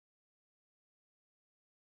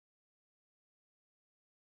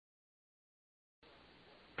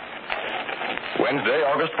Wednesday,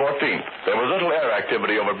 August 14th. There was little air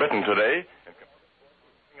activity over Britain today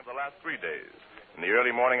of the last 3 days. In the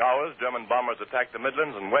early morning hours, German bombers attacked the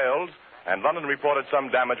Midlands and Wales, and London reported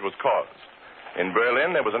some damage was caused. In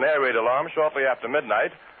Berlin, there was an air raid alarm shortly after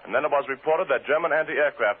midnight, and then it was reported that German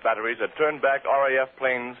anti-aircraft batteries had turned back RAF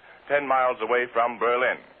planes 10 miles away from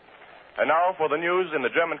Berlin. And now for the news in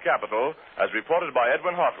the German capital, as reported by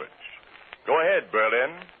Edwin Hartridge. Go ahead,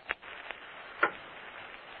 Berlin.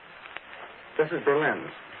 This is Berlin.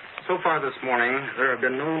 So far this morning, there have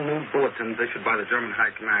been no new bulletins issued by the German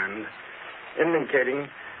High Command indicating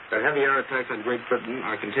that heavy air attacks on Great Britain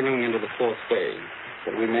are continuing into the fourth day,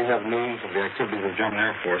 that we may have news of the activities of the German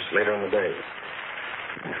Air Force later in the day.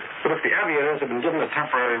 But if the aviators have been given a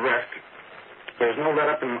temporary rest, there is no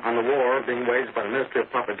let-up on the war being waged by the Ministry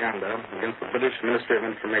of Propaganda against the British Ministry of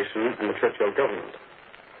Information and the Churchill government.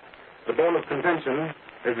 The bone of contention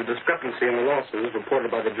is the discrepancy in the losses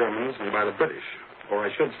reported by the Germans and by the British, or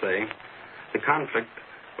I should say, the conflict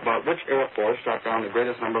about which Air Force shot down the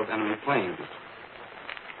greatest number of enemy planes.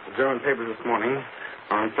 The German papers this morning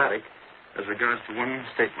are emphatic as regards to one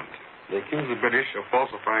statement. They accuse the British of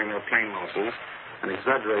falsifying their plane losses and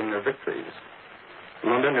exaggerating their victories.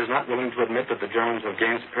 London is not willing to admit that the Germans have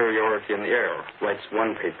gained superiority in the air, writes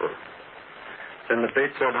one paper. Then the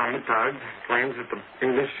Bates-Mittag claims that the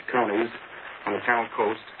English counties on the Channel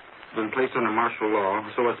Coast have been placed under martial law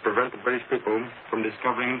so as to prevent the British people from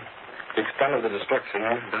discovering the extent of the destruction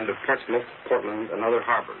done to Portsmouth, Portland, and other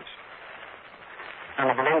harbors.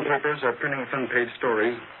 And the Berlin papers are printing front-page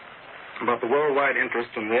stories about the worldwide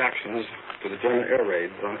interest and reactions to the German air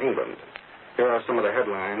raids on England. Here are some of the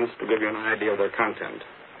headlines to give you an idea of their content.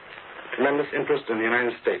 Tremendous interest in the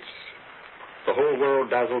United States. The whole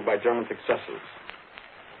world dazzled by German successes.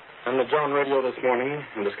 On the German radio this morning,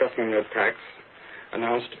 in discussing the attacks,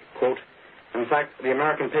 announced, quote, in fact, the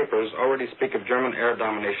American papers already speak of German air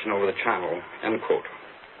domination over the Channel, end quote.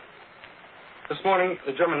 This morning,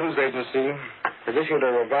 the German news agency has issued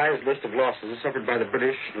a revised list of losses suffered by the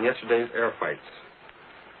British in yesterday's air fights.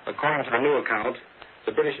 According to the new account,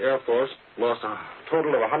 the British Air Force lost a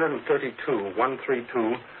total of 132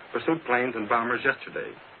 pursuit planes and bombers yesterday.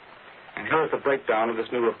 And here is the breakdown of this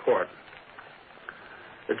new report.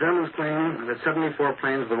 The Germans claim that 74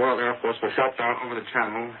 planes of the Royal Air Force were shot down over the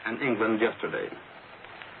Channel and England yesterday.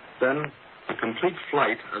 Then, a complete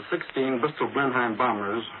flight of 16 Bristol Blenheim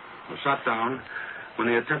bombers was shot down when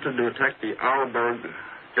they attempted to attack the Aalborg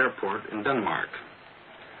airport in Denmark.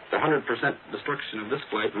 The 100% destruction of this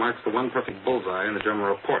flight marks the one perfect bullseye in the German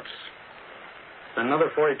reports. Then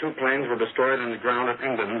another 42 planes were destroyed on the ground in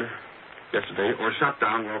England yesterday or shot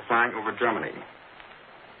down while flying over Germany.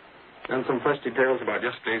 And some fresh details about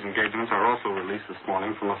yesterday's engagements are also released this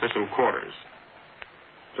morning from official quarters.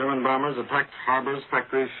 German bombers attacked harbors,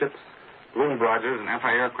 factories, ships, balloon barrages, and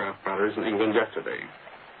anti-aircraft batteries in England yesterday.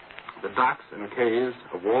 The docks and quays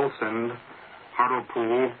of Wallsend,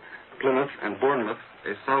 Hartlepool, Plymouth, and Bournemouth,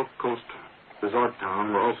 a south coast resort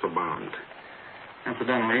town, were also bombed.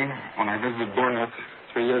 Incidentally, when I visited Bournemouth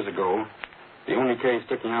 3 years ago, the only quay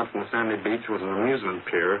sticking out from the sandy beach was an amusement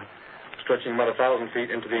pier stretching about 1,000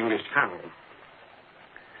 feet into the English Channel.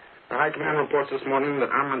 The High Command reports this morning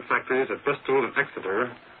that armament factories at Bristol and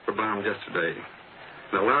Exeter were bombed yesterday,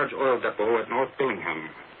 and a large oil depot at North Billingham.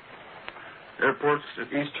 Airports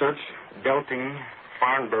at Eastchurch, Belting,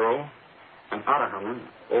 Farnborough, and Oddiham,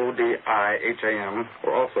 O-D-I-H-A-M,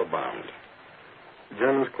 were also bombed. The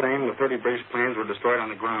Germans claim the 30 British planes were destroyed on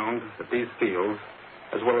the ground at these fields,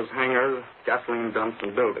 as well as hangars, gasoline dumps,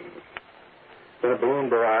 and buildings. Then a balloon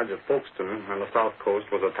barrage at Folkestone on the south coast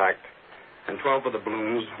was attacked, and 12 of the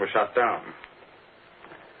balloons were shot down.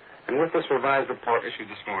 And with this revised report issued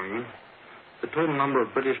this morning, the total number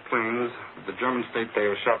of British planes that the German state they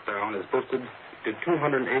have shot down is boosted to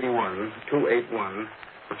 281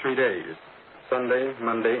 for 3 days, Sunday,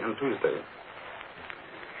 Monday, and Tuesday.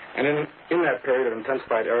 And in that period of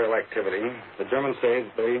intensified aerial activity, the Germans say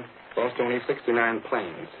that they lost only 69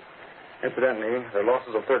 planes. Incidentally, their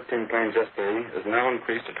losses of 13 planes yesterday is now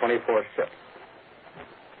increased to 24 ships.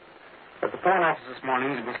 At the Foreign Office this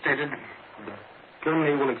morning, it was stated that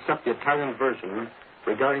Germany will accept the Italian version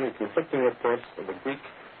regarding the conflicting reports of the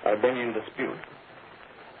Greek-Albanian dispute.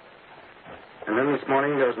 And then this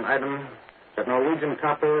morning, there was an item that Norwegian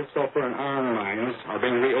copper, sulfur, and iron mines are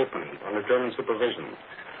being reopened under German supervision.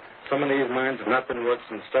 Some of these mines have not been worked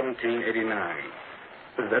since 1789.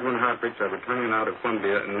 This is Edwin Hartridge. I'm returning now to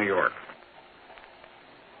Columbia in New York.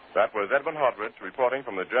 That was Edwin Hartridge reporting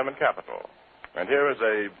from the German capital. And here is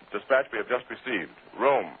a dispatch we have just received.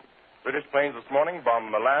 Rome. British planes this morning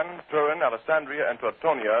bombed Milan, Turin, Alessandria, and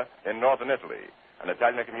Tortonia in northern Italy. An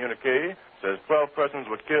Italian communique says 12 persons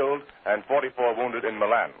were killed and 44 wounded in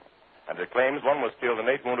Milan. And it claims 1 was killed and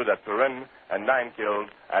 8 wounded at Turin and 9 killed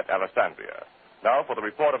at Alessandria. Now, for the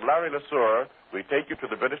report of Larry LeSueur, we take you to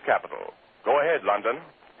the British capital. Go ahead, London.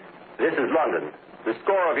 This is London. The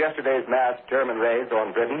score of yesterday's mass German raids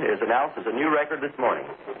on Britain is announced as a new record this morning.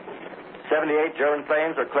 78 German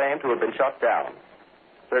planes are claimed to have been shot down.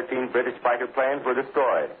 13 British fighter planes were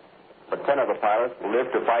destroyed, but 10 of the pilots will live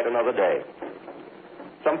to fight another day.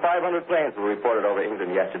 Some 500 planes were reported over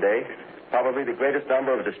England yesterday, probably the greatest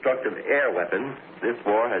number of destructive air weapons this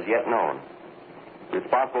war has yet known.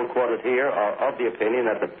 Responsible quarters here are of the opinion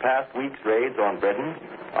that the past week's raids on Britain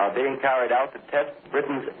are being carried out to test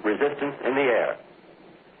Britain's resistance in the air.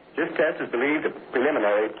 This test is believed a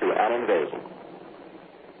preliminary to an invasion.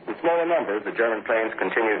 In smaller numbers, the German planes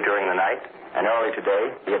continued during the night, and early today,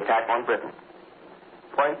 the attack on Britain.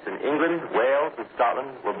 Points in England, Wales, and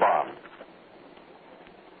Scotland were bombed.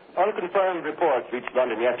 Unconfirmed reports reached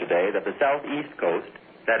London yesterday that the southeast coast,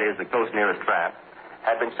 that is, the coast nearest France,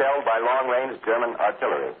 had been shelled by long-range German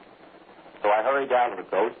artillery. So I hurried down to the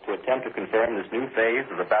coast to attempt to confirm this new phase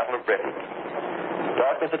of the Battle of Britain.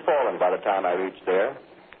 Darkness had fallen by the time I reached there,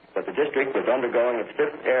 but the district was undergoing its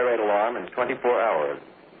 5th air raid alarm in 24 hours.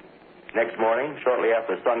 Next morning, shortly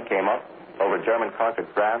after the sun came up over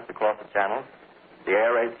German-conquered France across the Channel, the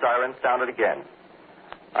air raid siren sounded again.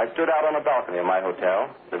 I stood out on a balcony of my hotel,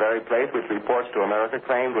 the very place which reports to America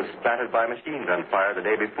claimed was splattered by machine gun fire the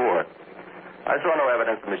day before. I saw no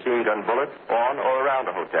evidence of machine gun bullets on or around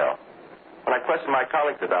the hotel. When I questioned my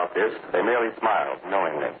colleagues about this, they merely smiled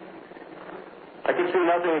knowingly. I could see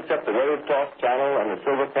nothing except the wave-tossed channel and the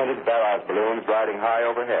silver-painted barrage balloons riding high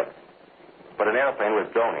overhead. But an airplane was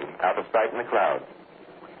droning out of sight in the clouds.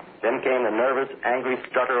 Then came the nervous, angry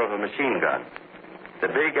stutter of a machine gun. The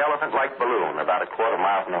big elephant-like balloon, about a quarter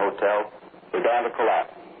mile from the hotel, began to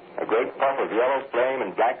collapse. A great puff of yellow flame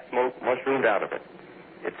and black smoke mushroomed out of it.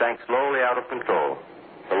 It sank slowly out of control.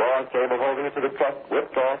 The long cable holding it to the truck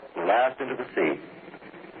whipped off and lashed into the sea.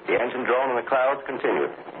 The engine drone in the clouds continued.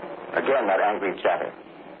 Again, that angry chatter.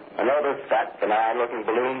 Another fat, benign-looking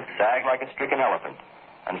balloon sagged like a stricken elephant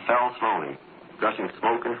and fell slowly, gushing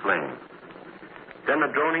smoke and flame. Then the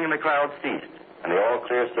droning in the clouds ceased, and the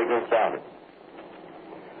all-clear signal sounded.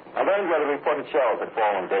 I learned where the reported shells had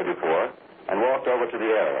fallen the day before and walked over to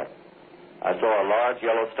the area. I saw a large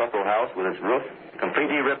yellow stucco house with its roof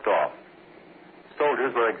completely ripped off.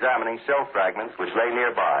 Soldiers were examining shell fragments which lay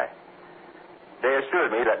nearby. They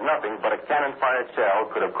assured me that nothing but a cannon-fired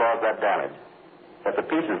shell could have caused that damage, that the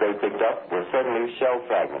pieces they picked up were certainly shell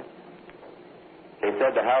fragments. They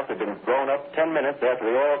said the house had been blown up 10 minutes after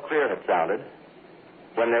the all clear had sounded,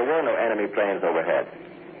 when there were no enemy planes overhead.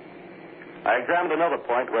 I examined another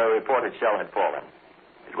point where a reported shell had fallen.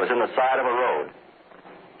 It was in the side of a road.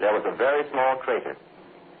 There was a very small crater.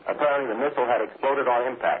 Apparently the missile had exploded on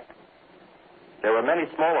impact. There were many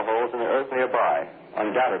smaller holes in the earth nearby,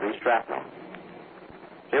 undoubtedly shrapnel.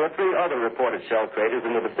 There were 3 other reported shell craters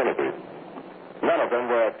in the vicinity. None of them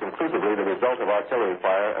were as conclusively the result of artillery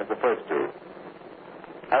fire as the first 2.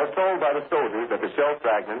 I was told by the soldiers that the shell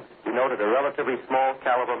fragments denoted a relatively small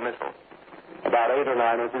caliber missile, about 8 or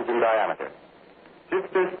 9 inches in diameter. This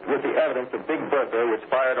fits with the evidence of Big Bertha, which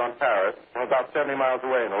fired on Paris from about 70 miles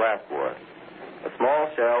away in the last war. A small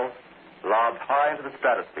shell lobbed high into the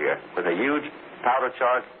stratosphere with a huge powder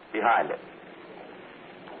charge behind it.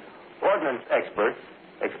 Ordnance experts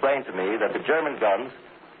explained to me that the German guns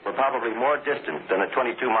were probably more distant than the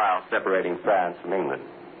 22 miles separating France from England.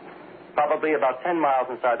 Probably about 10 miles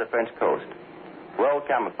inside the French coast, well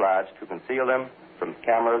camouflaged to conceal them from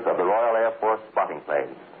cameras of the Royal Air Force spotting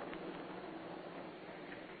planes.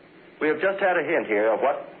 We have just had a hint here of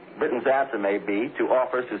what Britain's answer may be to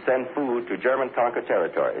offers to send food to German-conquered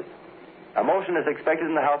territories. A motion is expected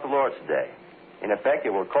in the House of Lords today. In effect, it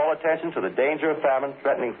will call attention to the danger of famine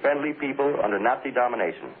threatening friendly people under Nazi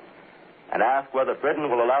domination and ask whether Britain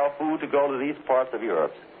will allow food to go to these parts of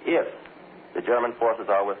Europe if the German forces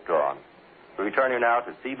are withdrawn. We return you now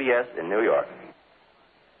to CBS in New York.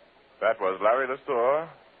 That was Larry LeSueur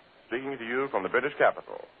speaking to you from the British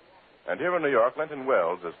capital. And here in New York, Linton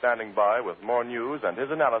Wells is standing by with more news and his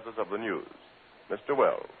analysis of the news. Mr.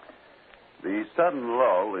 Wells. The sudden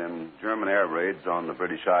lull in German air raids on the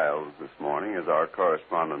British Isles this morning, as our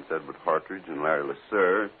correspondents Edward Hartridge and Larry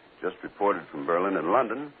LeSueur just reported from Berlin and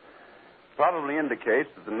London, probably indicates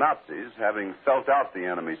that the Nazis, having felt out the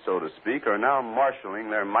enemy, so to speak, are now marshaling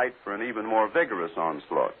their might for an even more vigorous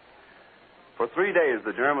onslaught. For 3 days,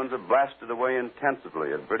 the Germans have blasted away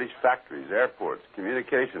intensively at British factories, airports,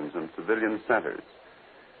 communications, and civilian centers.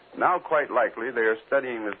 Now, quite likely, they are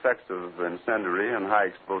studying the effects of incendiary and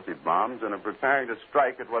high-explosive bombs and are preparing to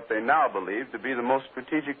strike at what they now believe to be the most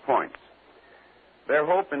strategic points. Their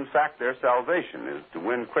hope, in fact, their salvation, is to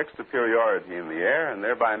win quick superiority in the air and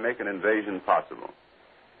thereby make an invasion possible.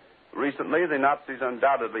 Recently, the Nazis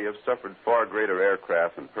undoubtedly have suffered far greater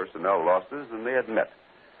aircraft and personnel losses than they admit.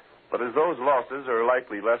 But as those losses are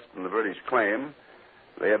likely less than the British claim,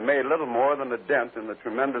 they have made little more than a dent in the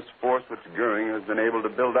tremendous force which Goering has been able to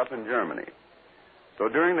build up in Germany. So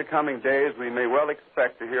during the coming days, we may well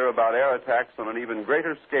expect to hear about air attacks on an even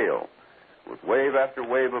greater scale, with wave after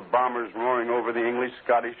wave of bombers roaring over the English,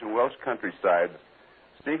 Scottish, and Welsh countrysides,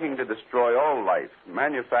 seeking to destroy all life,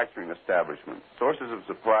 manufacturing establishments, sources of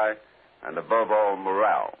supply, and above all,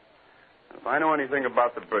 morale. If I know anything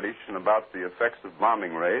about the British and about the effects of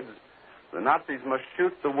bombing raids, the Nazis must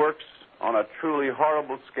shoot the works on a truly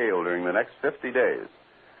horrible scale during the next 50 days.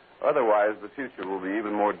 Otherwise, the future will be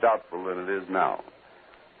even more doubtful than it is now.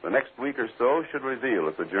 The next week or so should reveal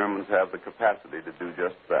if the Germans have the capacity to do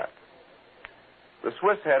just that. The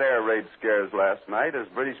Swiss had air raid scares last night as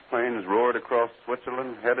British planes roared across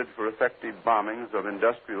Switzerland, headed for effective bombings of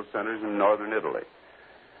industrial centers in northern Italy.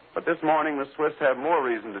 But this morning, the Swiss have more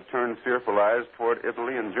reason to turn fearful eyes toward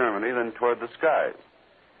Italy and Germany than toward the skies.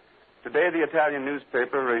 Today, the Italian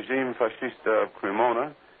newspaper Regime Fascista of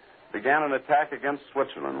Cremona began an attack against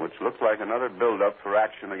Switzerland, which looks like another build-up for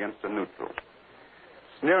action against a neutral.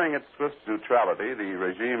 Sneering at Swiss neutrality, the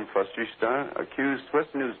Regime Fascista accused Swiss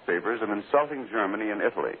newspapers of insulting Germany and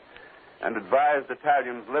Italy and advised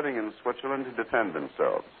Italians living in Switzerland to defend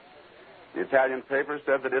themselves. The Italian paper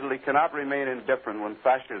said that Italy cannot remain indifferent when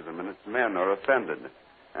fascism and its men are offended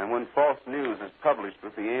and when false news is published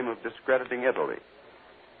with the aim of discrediting Italy.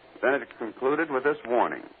 Then it concluded with this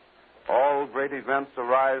warning: all great events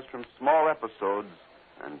arise from small episodes,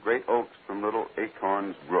 and great oaks from little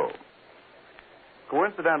acorns grow.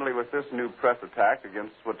 Coincidentally with this new press attack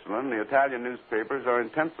against Switzerland, the Italian newspapers are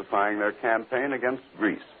intensifying their campaign against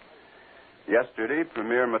Greece. Yesterday,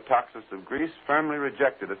 Premier Metaxas of Greece firmly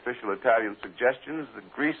rejected official Italian suggestions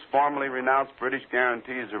that Greece formally renounce British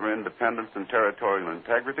guarantees of her independence and territorial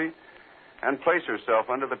integrity and place herself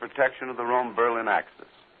under the protection of the Rome-Berlin Axis.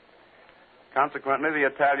 Consequently, the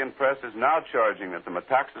Italian press is now charging that the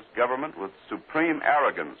Metaxas government, with supreme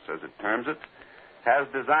arrogance, as it terms it, has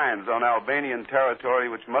designs on Albanian territory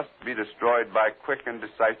which must be destroyed by quick and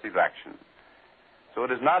decisive action. So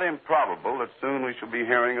it is not improbable that soon we shall be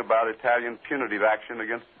hearing about Italian punitive action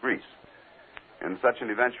against Greece. In such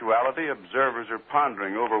an eventuality, observers are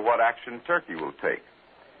pondering over what action Turkey will take.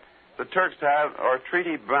 The Turks are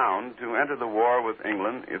treaty-bound to enter the war with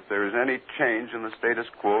England if there is any change in the status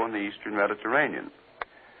quo in the eastern Mediterranean.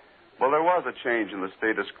 Well, there was a change in the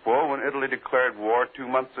status quo when Italy declared war 2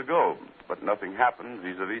 months ago, but nothing happened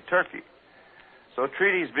vis-a-vis Turkey. So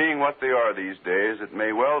treaties being what they are these days, it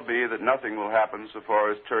may well be that nothing will happen so far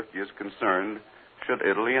as Turkey is concerned should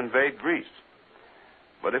Italy invade Greece.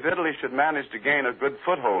 But if Italy should manage to gain a good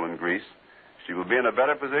foothold in Greece, she will be in a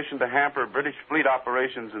better position to hamper British fleet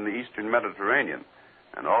operations in the eastern Mediterranean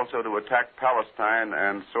and also to attack Palestine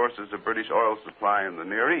and sources of British oil supply in the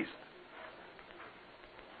Near East.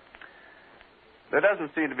 There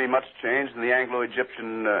doesn't seem to be much change in the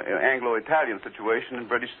Anglo-Italian situation in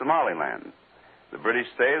British Somaliland. The British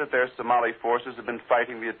say that their Somali forces have been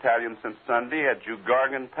fighting the Italians since Sunday at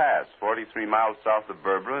Jugargan Pass, 43 miles south of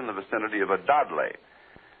Berbera in the vicinity of Adadle,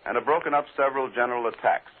 and have broken up several general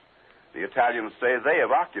attacks. The Italians say they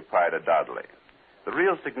have occupied Adadle. The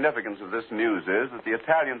real significance of this news is that the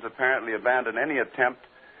Italians apparently abandoned any attempt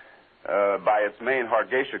by its main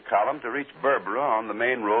Hargeisa column to reach Berbera on the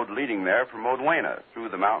main road leading there from Odwena through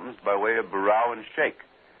the mountains by way of Barao and Sheikh,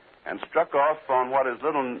 and struck off on what is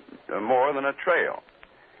little more than a trail.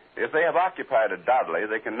 If they have occupied Adadle,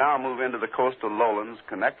 they can now move into the coastal lowlands,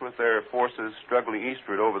 connect with their forces struggling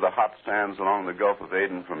eastward over the hot sands along the Gulf of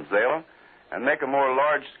Aden from Zela, and make a more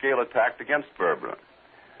large-scale attack against Berbera.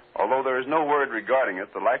 Although there is no word regarding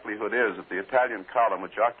it, the likelihood is that the Italian column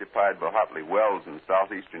which occupied Bahatli Wells in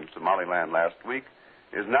southeastern Somaliland last week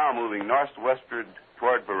is now moving northwestward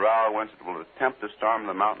toward Barao, whence it will attempt to storm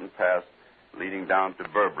the mountain pass leading down to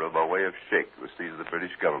Berbera by way of Sheikh, to seize the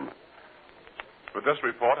British government. With this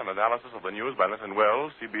report and analysis of the news by Linton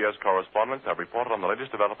Wells, CBS correspondents have reported on the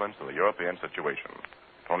latest developments in the European situation.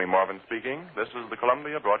 Tony Marvin speaking. This is the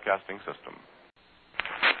Columbia Broadcasting System.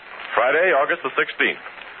 Friday, August the 16th.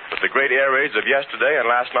 With the great air raids of yesterday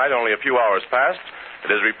and last night only a few hours past,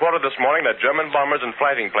 it is reported this morning that German bombers and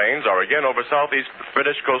fighting planes are again over southeast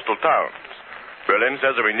British coastal towns. Berlin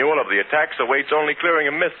says a renewal of the attacks awaits only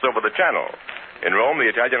clearing of mists over the Channel. In Rome, the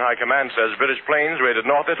Italian High Command says British planes raided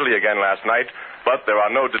North Italy again last night, but there are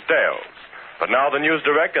no details. But now the news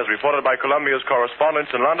direct, as reported by Columbia's correspondents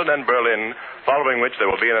in London and Berlin, following which there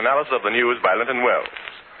will be an analysis of the news by Linton Wells.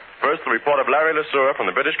 First, the report of Larry LeSueur from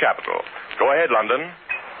the British capital. Go ahead, London.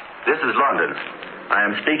 This is London. I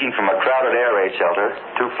am speaking from a crowded air raid shelter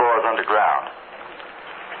 2 floors underground.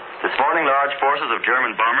 This morning, large forces of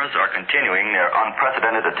German bombers are continuing their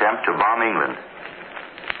unprecedented attempt to bomb England.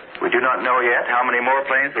 We do not know yet how many more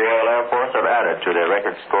planes the Royal Air Force have added to their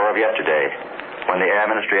record score of yesterday, when the Air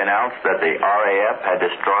Ministry announced that the RAF had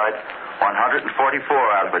destroyed 144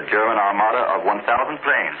 out of a German armada of 1,000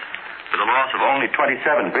 planes, with a loss of only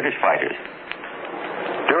 27 British fighters.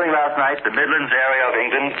 During last night, the Midlands area of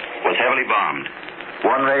England was heavily bombed.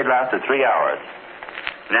 One raid lasted 3 hours.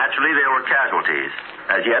 Naturally, there were casualties,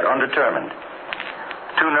 as yet undetermined.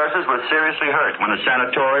 2 nurses were seriously hurt when a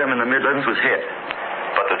sanatorium in the Midlands was hit,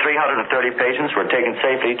 but the 330 patients were taken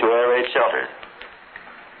safely to air raid shelters.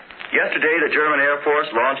 Yesterday, the German Air Force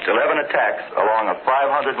launched 11 attacks along a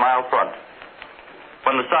 500-mile front.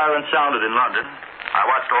 When the siren sounded in London, I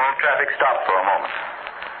watched all traffic stop for a moment.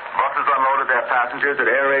 Buses unloaded their passengers at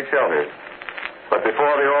air raid shelters. But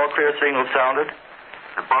before the all-clear signal sounded,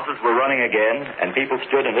 the buses were running again, and people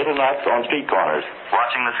stood in little knots on street corners,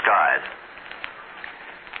 watching the skies.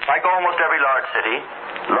 Like almost every large city,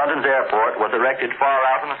 London's airport was erected far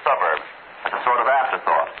out in the suburbs as a sort of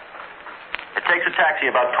afterthought. It takes a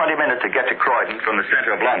taxi about 20 minutes to get to Croydon from the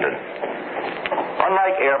center of London.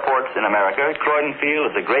 Unlike airports in America, Croydon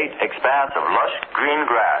Field is a great expanse of lush green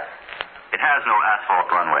grass. It has no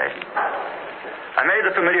asphalt runway. I made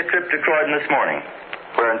the familiar trip to Croydon this morning,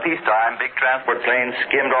 where in peacetime big transport planes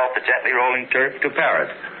skimmed off the gently rolling turf to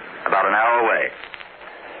Paris, about an hour away.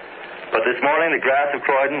 But this morning the grass of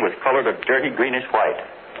Croydon was colored a dirty greenish white.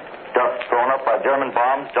 Dust thrown up by German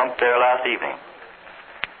bombs dumped there last evening.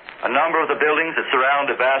 A number of the buildings that surround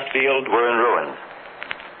the vast field were in ruins.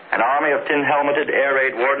 An army of tin-helmeted air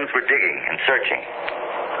raid wardens were digging and searching.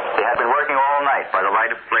 They had been working all night by the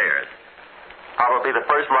light of flares. Probably the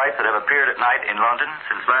first lights that have appeared at night in London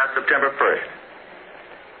since last September 1st.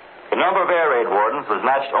 The number of air raid wardens was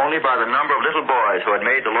matched only by the number of little boys who had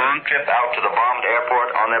made the long trip out to the bombed airport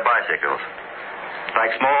on their bicycles.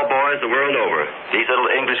 Like small boys the world over, these little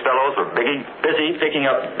English fellows were busy picking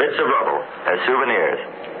up bits of rubble as souvenirs.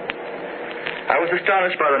 I was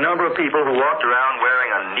astonished by the number of people who walked around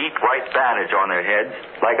wearing a neat white bandage on their heads,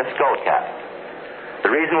 like a skull cap.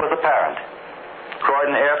 The reason was apparent.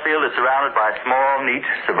 Croydon Airfield is surrounded by small, neat,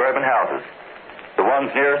 suburban houses. The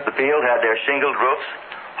ones nearest the field had their shingled roofs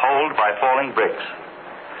holed by falling bricks.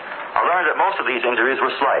 I learned that most of these injuries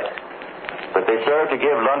were slight, but they served to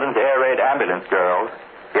give London's air raid ambulance girls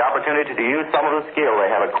the opportunity to use some of the skill they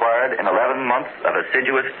have acquired in 11 months of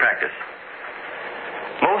assiduous practice.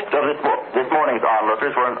 Most of this morning's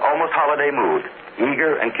onlookers were in almost holiday mood,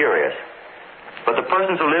 eager and curious. But the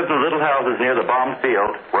persons who lived in the little houses near the bombed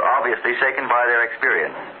field were obviously shaken by their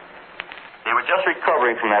experience. They were just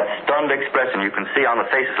recovering from that stunned expression you can see on the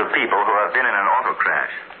faces of people who have been in an auto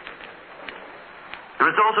crash. The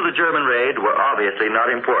results of the German raid were obviously not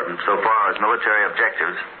important so far as military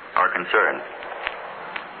objectives are concerned.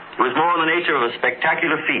 It was more in the nature of a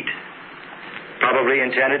spectacular feat, probably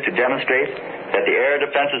intended to demonstrate that the air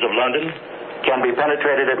defenses of London can be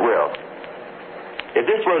penetrated at will. If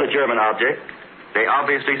this were the German object, they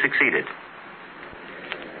obviously succeeded.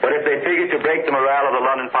 But if they figured to break the morale of the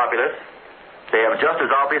London populace, they have just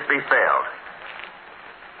as obviously failed.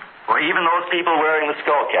 For even those people wearing the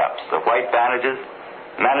skull caps, the white bandages,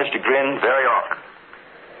 managed to grin very often.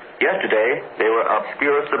 Yesterday, they were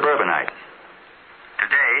obscure suburbanites.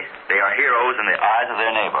 Today, they are heroes in the eyes of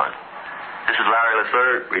their neighbors. This is Larry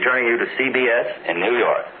LeSueur, returning you to CBS in New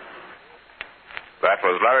York. That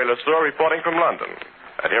was Larry LeSueur reporting from London.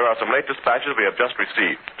 And here are some late dispatches we have just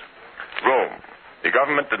received. Rome. The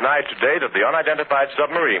government denied today that the unidentified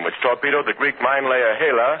submarine which torpedoed the Greek mine layer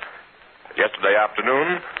Hela yesterday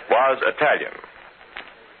afternoon was Italian.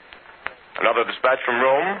 Another dispatch from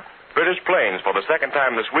Rome. British planes, for the second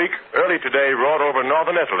time this week, early today roared over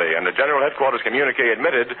northern Italy, and the General Headquarters communique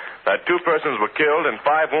admitted that 2 persons were killed and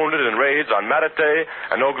 5 wounded in raids on Marate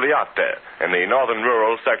and Ogliate in the northern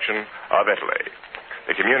rural section of Italy.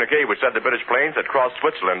 The communique, which said the British planes had crossed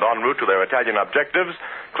Switzerland en route to their Italian objectives,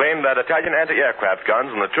 claimed that Italian anti-aircraft guns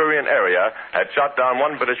in the Turian area had shot down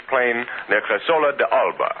 1 British plane near Cresola de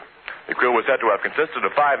Alba. The crew was said to have consisted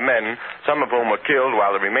of 5 men, some of whom were killed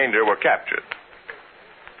while the remainder were captured.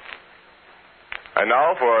 And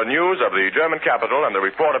now for news of the German capital and the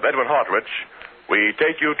report of Edwin Hartrich, we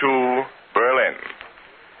take you to Berlin.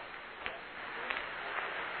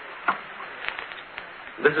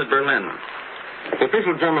 This is Berlin. The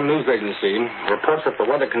official German news agency reports that the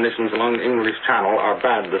weather conditions along the English Channel are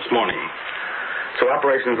bad this morning. So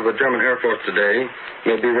operations of the German Air Force today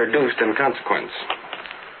may be reduced in consequence.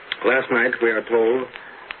 Last night, we are told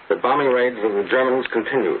that bombing raids of the Germans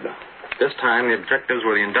continued. This time, the objectives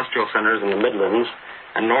were the industrial centers in the Midlands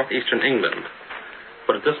and northeastern England.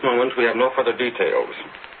 But at this moment, we have no further details.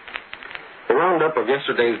 The roundup of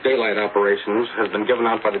yesterday's daylight operations has been given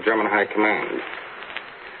out by the German High Command.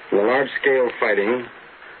 In the large-scale fighting,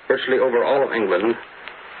 virtually over all of England,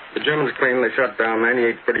 the Germans claim they shot down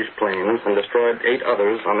 98 British planes and destroyed 8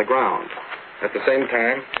 others on the ground. At the same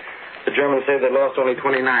time, the Germans say they lost only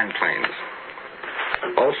 29 planes.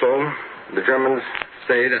 Also, the Germans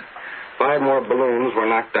say that 5 more balloons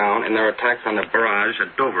were knocked down in their attacks on the barrage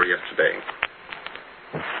at Dover yesterday.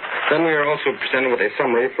 Then we are also presented with a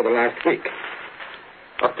summary for the last week,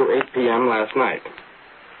 up to 8 p.m. last night.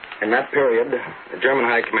 In that period, the German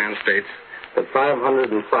High Command states that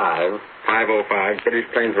 505 British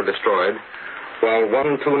planes were destroyed, while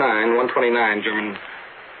 129 German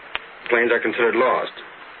planes are considered lost.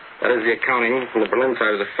 That is the accounting from the Berlin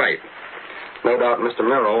side of the fight. No doubt Mr.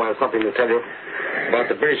 Merrill has something to tell you about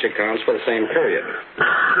the British accounts for the same period.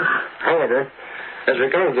 However, as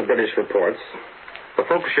regards the British reports, the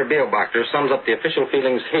Volksher Beobachter sums up the official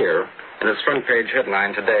feelings here in its front-page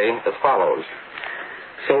headline today as follows.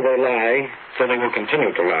 So they lie, so they will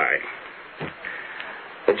continue to lie.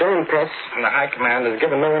 The German press and the High Command has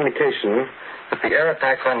given no indication that the air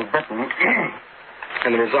attacks on Britain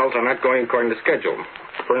and the results are not going according to schedule.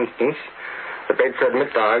 For instance, the Belfred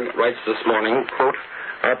Mittag writes this morning, quote,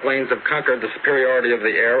 our planes have conquered the superiority of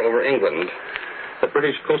the air over England. The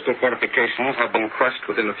British coastal fortifications have been crushed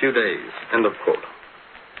within a few days, end of quote.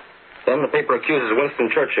 Then the paper accuses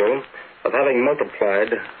Winston Churchill of having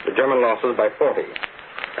multiplied the German losses by 40.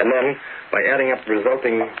 And then, by adding up the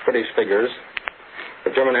resulting British figures,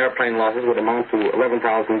 the German airplane losses would amount to 11,000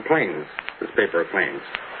 planes, this paper claims.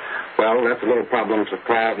 Well, that's a little problem to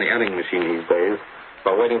try out in the adding machine these days,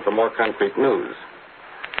 while waiting for more concrete news.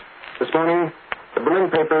 This morning, the Berlin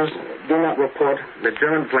papers do not report that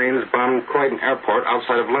German planes bombed Croydon Airport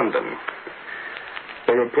outside of London.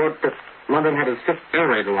 They report that London had its 5th air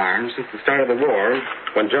raid alarm since the start of the war,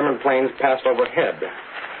 when German planes passed overhead,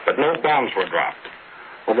 but no bombs were dropped.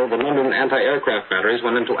 Although the London anti-aircraft batteries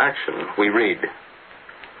went into action, we read.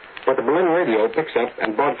 But the Berlin radio picks up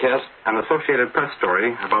and broadcasts an Associated Press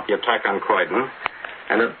story about the attack on Croydon,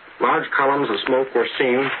 and that large columns of smoke were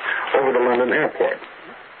seen over the London airport.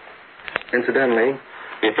 Incidentally,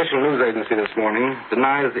 the official news agency this morning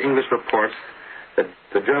denies the English reports that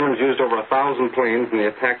the Germans used over 1,000 planes in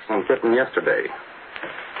the attacks on Britain yesterday.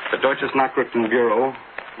 The Deutsches Nachrichtenbüro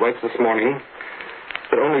writes this morning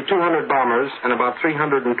that only 200 bombers and about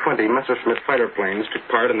 320 Messerschmitt fighter planes took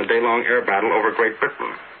part in the day-long air battle over Great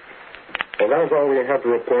Britain. Well, that is all we have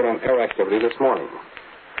to report on air activity this morning.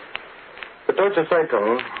 The Deutsche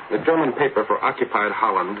Zeitung, the German paper for occupied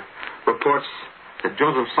Holland, reports that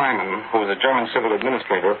Joseph Simon, who is a German civil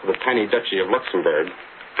administrator for the tiny duchy of Luxembourg,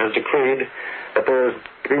 has decreed that there is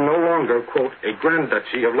to be no longer, quote, a Grand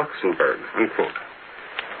Duchy of Luxembourg, unquote.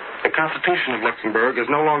 The Constitution of Luxembourg is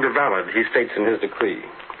no longer valid, he states in his decree,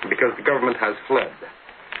 because the government has fled.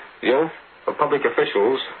 The oath of public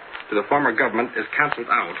officials to the former government is canceled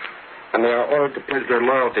out, and they are ordered to pledge their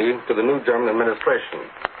loyalty to the new German administration.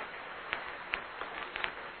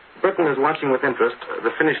 Britain is watching with interest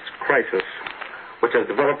the Finnish crisis, which has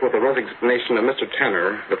developed with the resignation of Mr.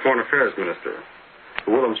 Tanner, the Foreign Affairs Minister,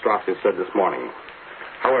 Wilhelmstrasse said this morning.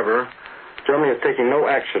 However, Germany is taking no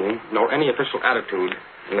action, nor any official attitude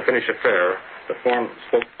in the Finnish affair, the Foreign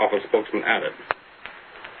Office spokesman added.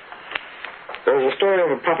 There was a story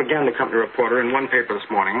of a propaganda company reporter in one paper this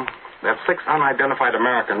morning that 6 unidentified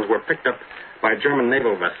Americans were picked up by a German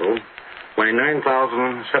naval vessel when a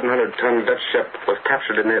 9,700-ton Dutch ship was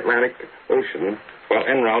captured in the Atlantic Ocean while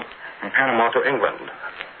en route from Panama to England.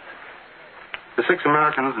 The 6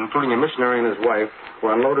 Americans, including a missionary and his wife,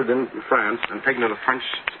 were unloaded in France and taken to the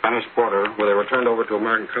French-Spanish border, where they were turned over to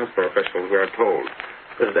American consular officials, we are told.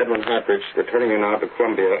 This is Edwin Hartridge, returning you now to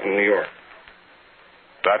Columbia in New York.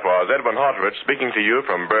 That was Edwin Hartridge speaking to you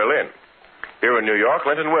from Berlin. Here in New York,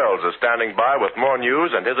 Linton Wells is standing by with more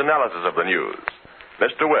news and his analysis of the news.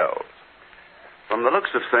 Mr. Wells. From the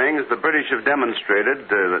looks of things, the British have demonstrated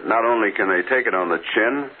that not only can they take it on the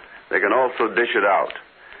chin, they can also dish it out.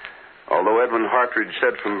 Although Edwin Hartridge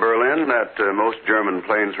said from Berlin that most German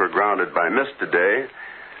planes were grounded by mist today,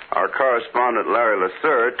 our correspondent Larry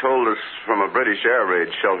Lasser told us from a British air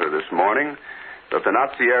raid shelter this morning that the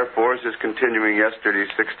Nazi Air Force is continuing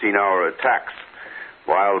yesterday's 16-hour attacks,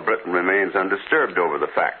 while Britain remains undisturbed over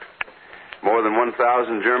the fact. More than 1,000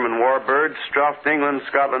 German warbirds strafed England,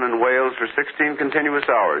 Scotland, and Wales for 16 continuous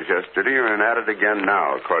hours yesterday and at it again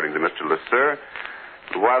now, according to Mr. Lasser.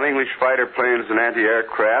 While English fighter planes and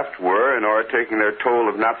anti-aircraft were and are taking their toll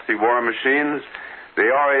of Nazi war machines, the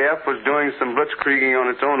RAF was doing some blitzkrieging on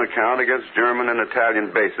its own account against German and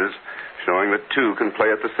Italian bases, showing that two can play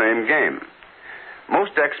at the same game.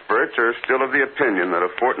 Most experts are still of the opinion that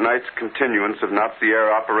a fortnight's continuance of Nazi air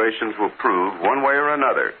operations will prove, one way or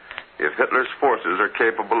another, if Hitler's forces are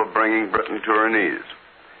capable of bringing Britain to her knees.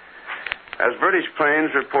 As British planes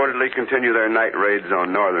reportedly continue their night raids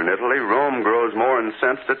on northern Italy, Rome grows more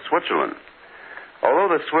incensed at Switzerland.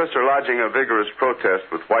 Although the Swiss are lodging a vigorous protest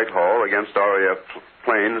with Whitehall against RAF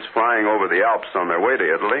planes flying over the Alps on their way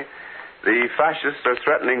to Italy, the fascists are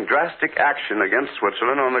threatening drastic action against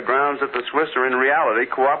Switzerland on the grounds that the Swiss are in reality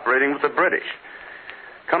cooperating with the British.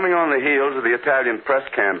 Coming on the heels of the Italian press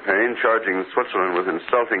campaign charging Switzerland with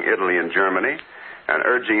insulting Italy and Germany and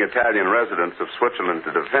urging Italian residents of Switzerland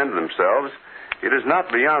to defend themselves, it is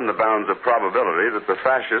not beyond the bounds of probability that the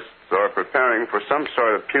fascists are preparing for some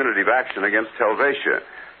sort of punitive action against Helvetia,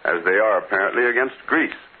 as they are apparently against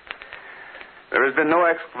Greece. There has been no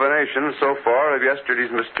explanation so far of yesterday's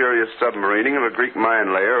mysterious submarining of a Greek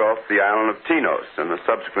mine layer off the island of Tinos and the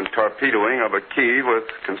subsequent torpedoing of a quay with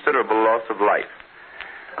considerable loss of life.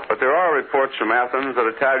 But there are reports from Athens that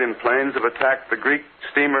Italian planes have attacked the Greek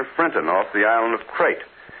steamer Frinton off the island of Crete.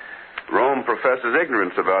 Rome professes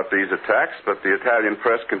ignorance about these attacks, but the Italian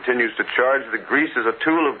press continues to charge that Greece is a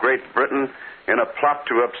tool of Great Britain in a plot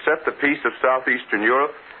to upset the peace of southeastern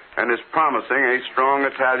Europe and is promising a strong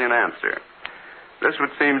Italian answer. This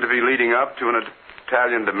would seem to be leading up to an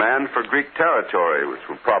Italian demand for Greek territory, which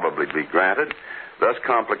will probably be granted, thus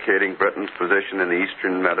complicating Britain's position in the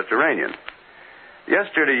eastern Mediterranean.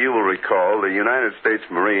 Yesterday, you will recall, the United States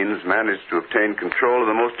Marines managed to obtain control of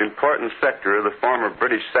the most important sector of the former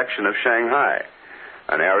British section of Shanghai,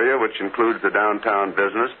 an area which includes the downtown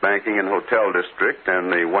business, banking, and hotel district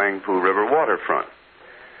and the Wangpu River waterfront.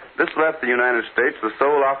 This left the United States the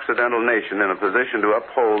sole Occidental nation in a position to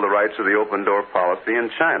uphold the rights of the open-door policy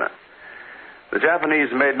in China. The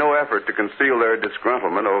Japanese made no effort to conceal their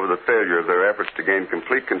disgruntlement over the failure of their efforts to gain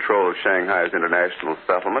complete control of Shanghai's international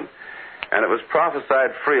settlement, and it was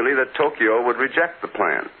prophesied freely that Tokyo would reject the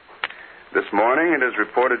plan. This morning, it is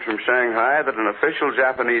reported from Shanghai that an official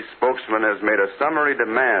Japanese spokesman has made a summary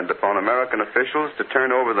demand upon American officials to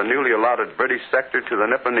turn over the newly allotted British sector to the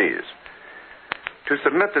Nipponese. To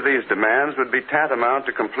submit to these demands would be tantamount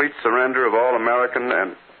to complete surrender of all American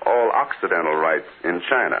and all Occidental rights in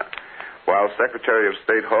China, while Secretary of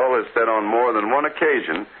State Hull has said on more than one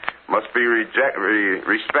occasion must be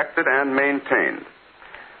respected and maintained.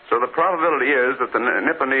 So the probability is that the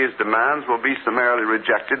Nipponese demands will be summarily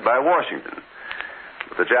rejected by Washington.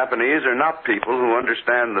 But the Japanese are not people who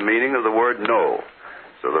understand the meaning of the word no.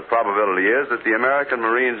 So the probability is that the American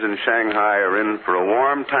Marines in Shanghai are in for a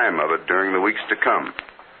warm time of it during the weeks to come.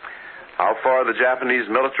 How far the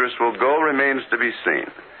Japanese militarists will go remains to be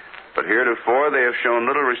seen. But heretofore they have shown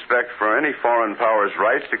little respect for any foreign power's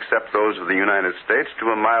rights except those of the United States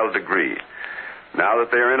to a mild degree. Now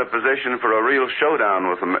that they are in a position for a real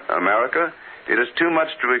showdown with America, it is too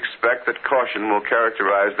much to expect that caution will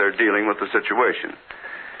characterize their dealing with the situation.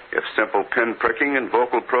 If simple pin-pricking and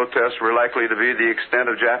vocal protests were likely to be the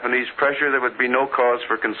extent of Japanese pressure, there would be no cause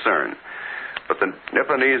for concern. But the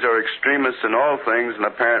Nipponese are extremists in all things, and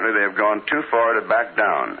apparently they have gone too far to back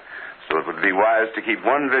down. So it would be wise to keep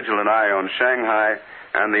one vigilant eye on Shanghai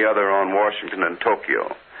and the other on Washington and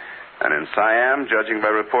Tokyo. And in Siam, judging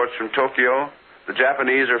by reports from Tokyo, the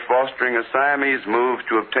Japanese are fostering a Siamese move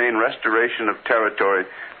to obtain restoration of territory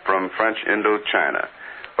from French Indochina.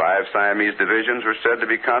 5 Siamese divisions were said to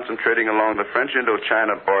be concentrating along the French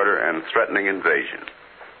Indochina border and threatening invasion.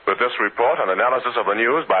 With this report and analysis of the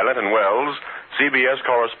news by Linton Wells, CBS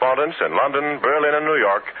correspondents in London, Berlin, and New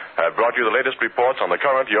York have brought you the latest reports on the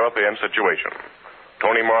current European situation.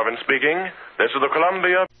 Tony Marvin speaking. This is the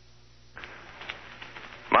Columbia.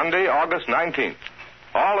 Monday, August 19th.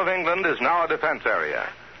 All of England is now a defense area.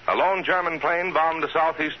 A lone German plane bombed the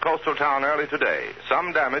southeast coastal town early today.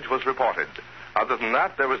 Some damage was reported. Other than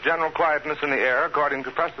that, there was general quietness in the air, according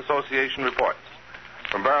to Press Association reports.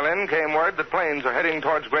 From Berlin came word that planes are heading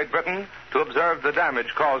towards Great Britain to observe the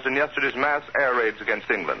damage caused in yesterday's mass air raids against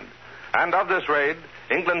England. And of this raid,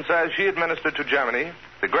 England says she administered to Germany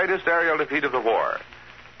the greatest aerial defeat of the war.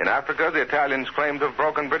 In Africa, the Italians claim to have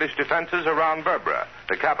broken British defenses around Berbera,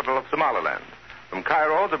 the capital of Somaliland. From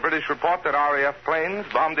Cairo, the British report that RAF planes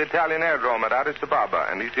bombed the Italian aerodrome at Addis Ababa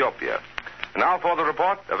in Ethiopia. Now for the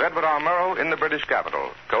report of Edward R. Murrow in the British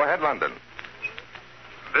capital. Go ahead, London.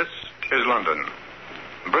 This is London.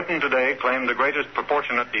 Britain today claimed the greatest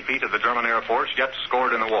proportionate defeat of the German Air Force yet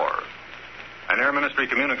scored in the war. An Air Ministry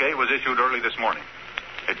communique was issued early this morning.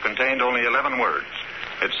 It contained only 11 words.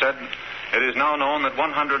 It said, "It is now known that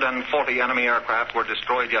 140 enemy aircraft were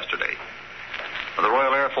destroyed yesterday. The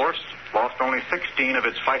Royal Air Force lost only 16 of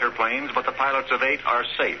its fighter planes, but the pilots of 8 are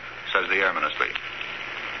safe," says the Air Ministry.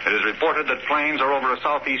 It is reported that planes are over a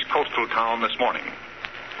southeast coastal town this morning.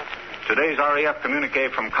 Today's RAF communique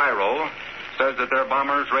from Cairo says that their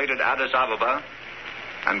bombers raided Addis Ababa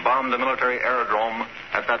and bombed the military aerodrome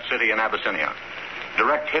at that city in Abyssinia.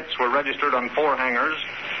 Direct hits were registered on 4 hangars,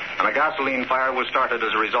 and a gasoline fire was started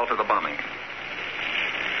as a result of the bombing.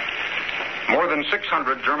 More than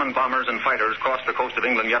 600 German bombers and fighters crossed the coast of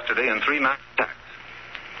England yesterday in 3 mass attacks.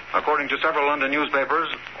 According to several London newspapers,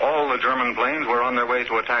 all the German planes were on their way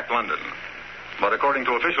to attack London. But according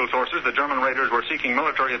to official sources, the German raiders were seeking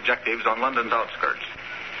military objectives on London's outskirts.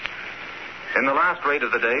 In the last raid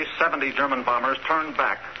of the day, 70 German bombers turned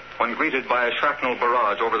back when greeted by a shrapnel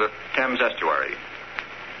barrage over the Thames estuary.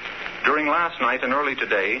 During last night and early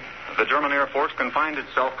today, the German Air Force confined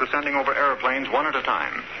itself to sending over airplanes one at a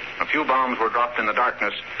time. A few bombs were dropped in the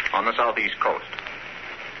darkness on the southeast coast.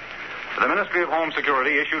 The Ministry of Home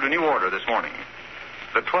Security issued a new order this morning.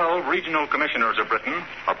 The 12 regional commissioners of Britain,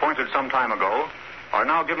 appointed some time ago, are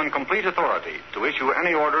now given complete authority to issue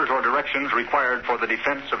any orders or directions required for the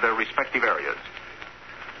defense of their respective areas.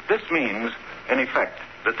 This means, in effect,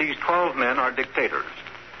 that these 12 men are dictators,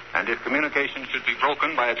 and if communication should be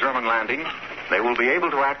broken by a German landing, they will be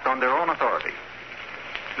able to act on their own authority.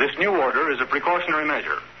 This new order is a precautionary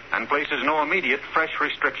measure and places no immediate fresh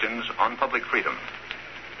restrictions on public freedom.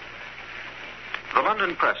 The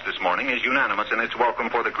London press this morning is unanimous in its welcome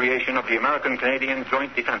for the creation of the American-Canadian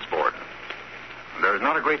Joint Defense Board. There is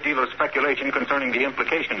not a great deal of speculation concerning the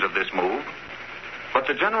implications of this move, but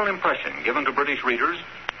the general impression given to British readers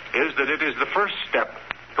is that it is the first step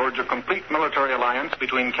towards a complete military alliance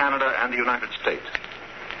between Canada and the United States.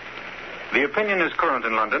 The opinion is current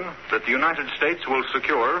in London that the United States will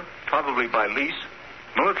secure, probably by lease,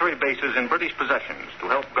 military bases in British possessions to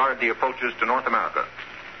help guard the approaches to North America.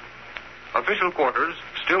 Official quarters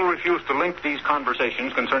still refuse to link these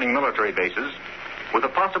conversations concerning military bases with a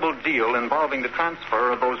possible deal involving the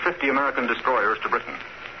transfer of those 50 American destroyers to Britain.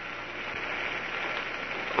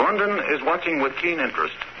 London is watching with keen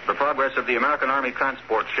interest the progress of the American Army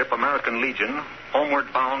transport ship American Legion,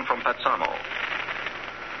 homeward bound from Patsamo.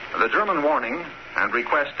 The German warning and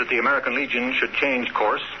request that the American Legion should change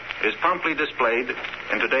course is promptly displayed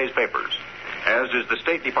in today's papers, as is the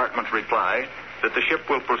State Department's reply that the ship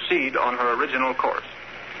will proceed on her original course.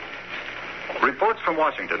 Reports from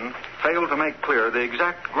Washington fail to make clear the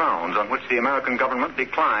exact grounds on which the American government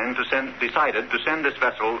decided to send this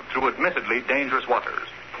vessel through admittedly dangerous waters.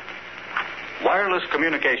 Wireless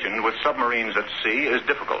communication with submarines at sea is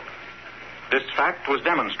difficult. This fact was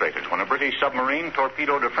demonstrated when a British submarine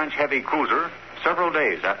torpedoed a French heavy cruiser several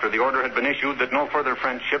days after the order had been issued that no further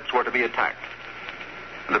French ships were to be attacked.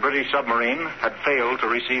 The British submarine had failed to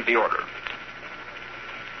receive the order.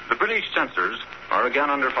 The British censors are again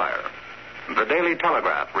under fire. The Daily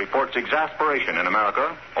Telegraph reports exasperation in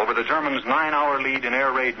America over the Germans' 9-hour lead in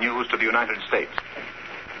air raid news to the United States.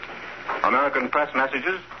 American press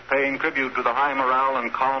messages paying tribute to the high morale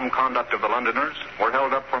and calm conduct of the Londoners were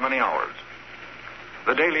held up for many hours.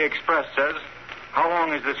 The Daily Express says, "How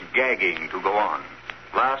long is this gagging to go on?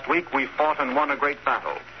 Last week we fought and won a great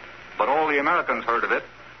battle, but all the Americans heard of it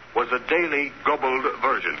was a daily gobbled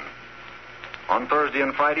version." On Thursday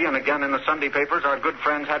and Friday and again in the Sunday papers, our good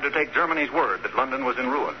friends had to take Germany's word that London was in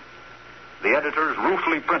ruin. The editors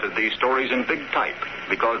ruefully printed these stories in big type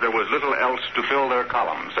because there was little else to fill their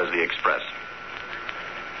columns, says the Express.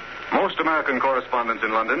 Most American correspondents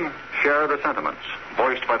in London share the sentiments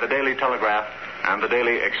voiced by the Daily Telegraph and the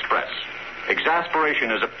Daily Express.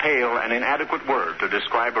 Exasperation is a pale and inadequate word to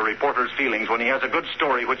describe a reporter's feelings when he has a good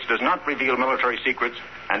story which does not reveal military secrets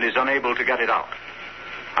and is unable to get it out.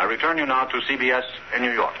 I return you now to CBS in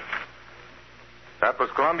New York. That was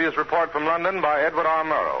Columbia's report from London by Edward R.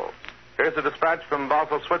 Murrow. Here's a dispatch from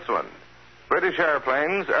Basel, Switzerland. British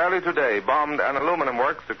airplanes early today bombed an aluminum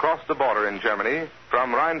works across the border in Germany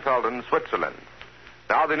from Rheinfelden, Switzerland.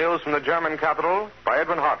 Now the news from the German capital by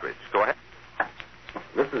Edwin Hartridge. Go ahead.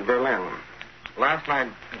 This is Berlin. Last night,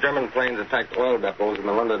 German planes attacked oil depots in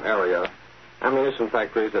the London area, ammunition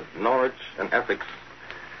factories at Norwich and Essex,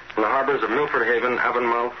 and the harbors of Milford Haven,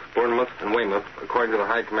 Avonmouth, Bournemouth, and Weymouth, according to the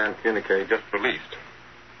High Command communique just released.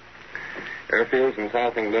 Airfields in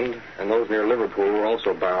South England and those near Liverpool were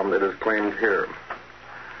also bombed, it is claimed here.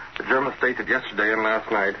 The Germans stated yesterday and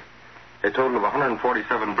last night a total of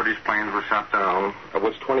 147 British planes were shot down, of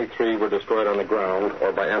which 23 were destroyed on the ground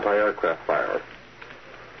or by anti-aircraft fire.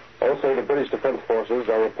 Also, the British Defense Forces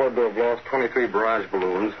are reported to have lost 23 barrage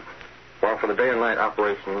balloons, while for the day and night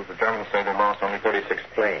operations, the Germans say they lost only 36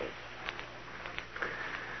 planes.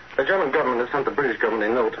 The German government has sent the British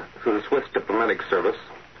government a note through the Swiss diplomatic service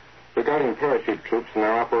regarding parachute troops and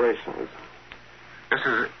their operations. This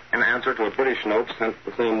is in answer to a British note sent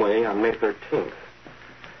the same way on May 13th.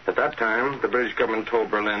 At that time, the British government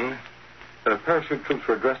told Berlin that if parachute troops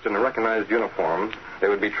were dressed in a recognized uniform, they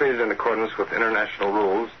would be treated in accordance with international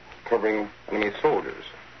rules covering enemy soldiers.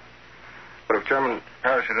 But if German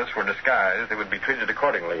parachutists were disguised, they would be treated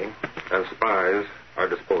accordingly as spies are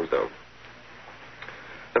disposed of.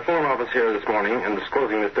 The Foreign Office here this morning, in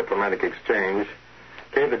disclosing this diplomatic exchange,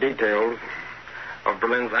 gave the details of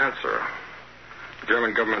Berlin's answer. The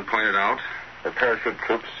German government pointed out that parachute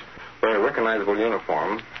troops wear a recognizable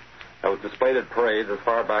uniform that was displayed at parades as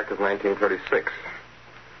far back as 1936.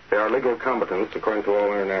 They are legal combatants according to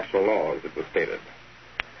all international laws, it was stated.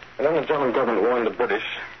 And then the German government warned the British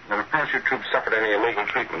that if parachute troops suffered any illegal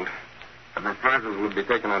treatment, that reprisals would be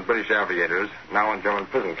taken on British aviators now in German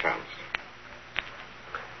prison camps.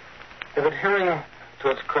 If adhering to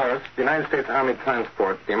its course, the United States Army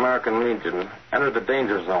Transport, the American Legion, entered the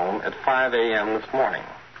danger zone at 5 a.m. this morning,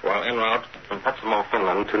 while en route from Petsamo,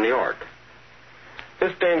 Finland to New York.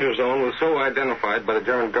 This danger zone was so identified by the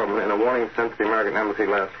German government in a warning sent to the American Embassy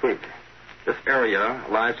last week. This area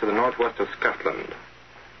lies to the northwest of Scotland.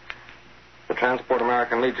 The Transport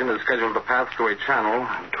American Legion is scheduled to pass through a channel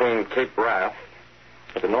between Cape Wrath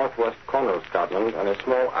at the northwest corner of Scotland and a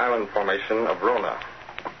small island formation of Rona.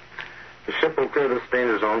 The ship will clear this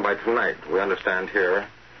danger zone by tonight, we understand here,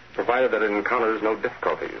 provided that it encounters no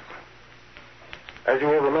difficulties. As you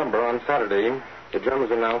will remember, on Saturday, the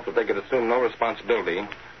Germans announced that they could assume no responsibility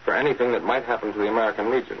for anything that might happen to the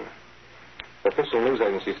American Legion. The official news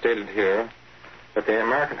agency stated here that the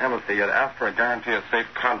American Embassy had asked for a guarantee of safe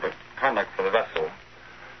conduct for the vessel,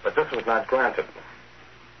 but this was not granted.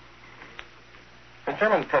 The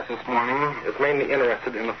German press this morning is mainly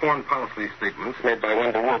interested in the foreign policy statements made by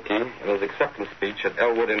Wendell Willkie in his acceptance speech at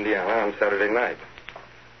Elwood, Indiana on Saturday night.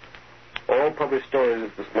 All published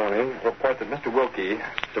stories this morning report that Mr. Willkie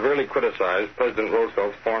severely criticized President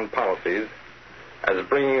Roosevelt's foreign policies as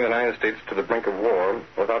bringing the United States to the brink of war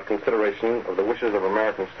without consideration of the wishes of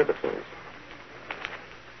American citizens.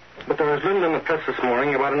 But there is little in the press this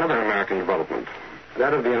morning about another American development,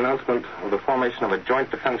 that of the announcement of the formation of a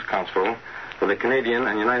joint defense council for the Canadian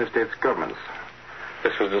and United States governments.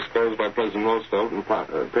 This was disclosed by President Roosevelt and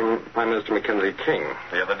Prime Minister Mackenzie King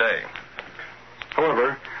the other day.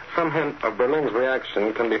 However, some hint of Berlin's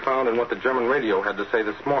reaction can be found in what the German radio had to say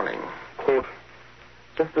this morning. Quote,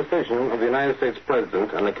 this decision of the United States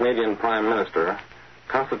President and the Canadian Prime Minister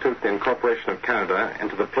constitutes the incorporation of Canada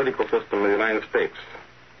into the political system of the United States.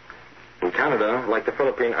 And Canada, like the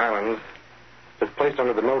Philippine Islands, is placed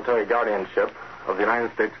under the military guardianship of the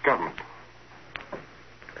United States government.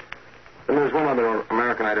 Then there's one other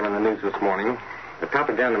American item in the news this morning. The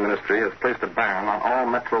propaganda ministry has placed a ban on all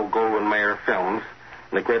Metro-Goldwyn-Mayer films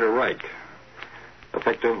in the Greater Reich,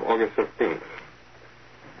 effective August 15th.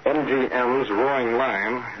 MGM's Roaring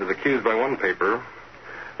Lion is accused by one paper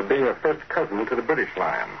of being a first cousin to the British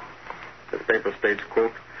Lion. This paper states,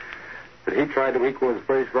 quote, that he tried to equal his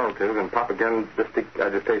British relative in propagandistic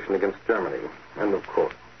agitation against Germany, end of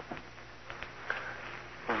quote.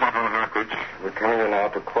 We're coming now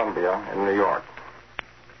to Columbia in New York.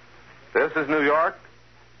 This is New York.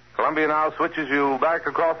 Columbia now switches you back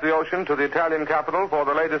across the ocean to the Italian capital for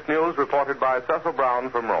the latest news reported by Cecil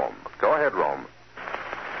Brown from Rome. Go ahead, Rome.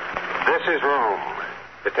 This is Rome.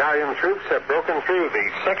 Italian troops have broken through the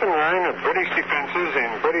second line of British defenses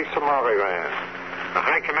in British Somaliland. The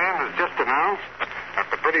High Command has just announced that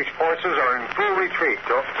the British forces are in full retreat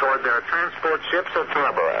toward their transport ships at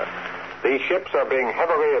Berbera. These ships are being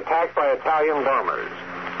heavily attacked by Italian bombers.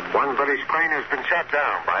 One British plane has been shot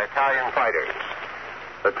down by Italian fighters.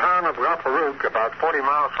 The town of La Perouse, about 40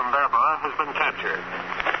 miles from Berbera, has been captured.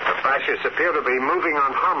 The fascists appear to be moving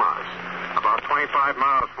on Hamas, about 25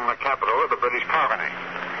 miles from the capital of the British colony.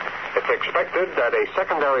 It's expected that a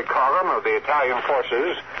secondary column of the Italian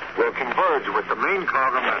forces will converge with the main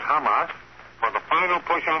column at Hamas for the final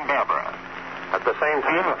push on Berbera. At the same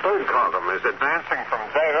time, a third column is advancing from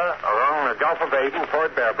Zara along the Gulf of Aden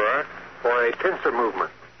toward Berbera for a pincer movement.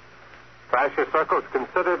 Fascist circles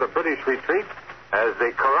consider the British retreat as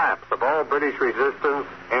the collapse of all British resistance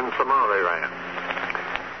in Somaliland.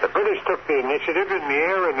 The the British took the initiative in the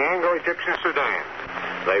air in the Anglo-Egyptian Sudan.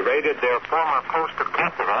 They raided their former post of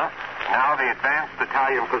Kathara, now the advanced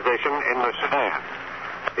Italian position in the Sudan.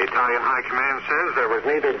 The Italian High Command says there was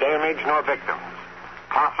neither damage nor victims.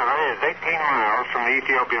 Kathara is 18 miles from the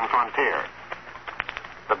Ethiopian frontier.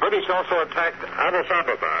 The British also attacked Addis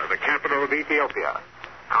Ababa, the capital of Ethiopia,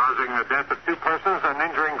 causing the death of 2 persons and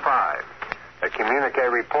injuring 5. A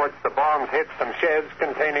communique reports the bombs hit some sheds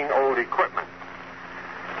containing old equipment.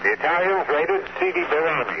 The Italians raided Sidi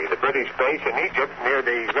Barrani, the British base in Egypt near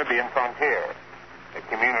the Libyan frontier. The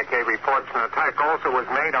communique reports an attack also was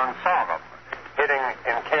made on Sorghum, hitting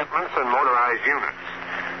encampments and motorized units.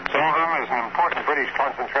 Sorghum is an important British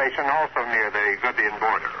concentration also near the Libyan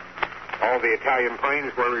border. All the Italian planes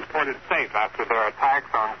were reported safe after their attacks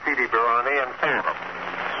on Sidi Barrani and Sorghum.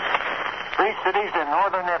 3 cities in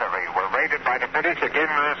northern Italy were raided by the British again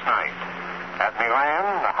last night. At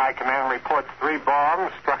Milan, the High Command reports 3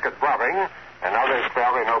 bombs struck at Bobbing and others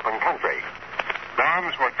fell in open country.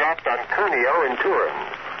 Bombs were dropped on Cuneo in Turin,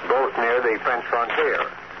 both near the French frontier.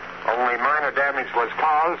 Only minor damage was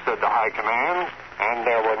caused, said the High Command, and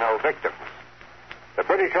there were no victims. The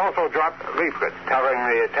British also dropped leaflets telling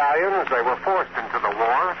the Italians they were forced into the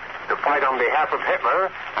war to fight on behalf of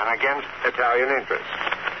Hitler and against Italian interests.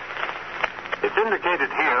 It's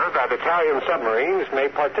indicated here that Italian submarines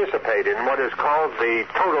may participate in what is called the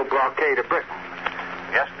total blockade of Britain.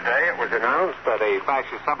 Yesterday, it was announced that a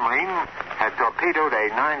fascist submarine had torpedoed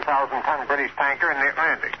a 9,000-ton British tanker in the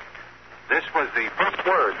Atlantic. This was the first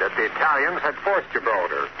word that the Italians had forced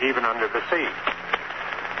Gibraltar, even under the sea.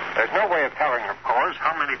 There's no way of telling, of course,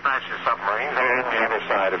 how many fascist submarines are on the other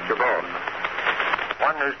side of Gibraltar.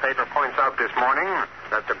 One newspaper points out this morning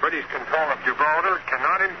that the British control of Gibraltar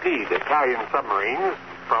cannot impede Italian submarines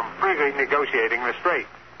from freely negotiating the strait.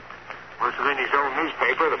 Mussolini's own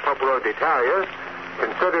newspaper, the Popolo d'Italia,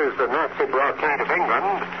 considers the Nazi blockade of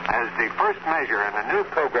England as the first measure in a new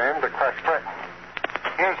program to crush Britain.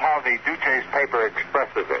 Here's how the Duce's paper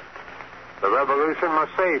expresses it. The revolution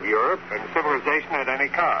must save Europe and civilization at any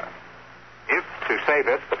cost. If, to save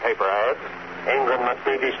it, the paper adds, England must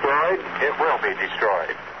be destroyed, it will be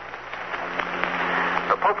destroyed.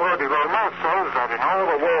 The Popolo di Roma shows that in all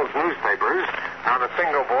the world's newspapers, not a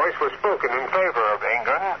single voice was spoken in favor of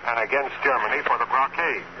England and against Germany for the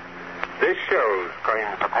blockade. This shows,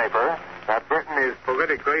 claims the paper, that Britain is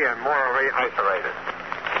politically and morally isolated.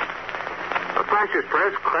 The fascist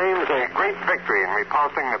press claims a great victory in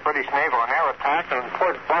repulsing the British naval and air attack on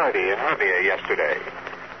Port Bardi in Libya yesterday.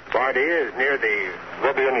 Bardi is near the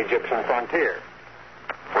Libyan-Egyptian frontier.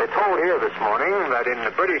 We're told here this morning that in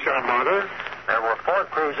the British Armada, there were 4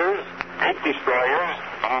 cruisers, 8 destroyers,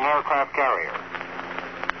 and an aircraft carrier.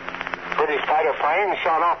 British fighter planes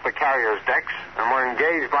shot off the carrier's decks and were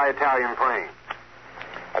engaged by Italian planes.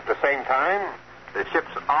 At the same time, the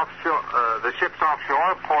ships offshore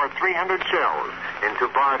poured 300 shells into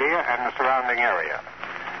Bardia and the surrounding area.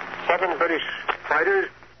 7 British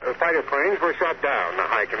fighter planes were shot down, the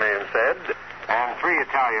High Command said, and 3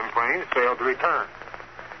 Italian planes failed to return.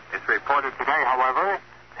 It's reported today, however,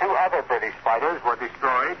 2 other British fighters were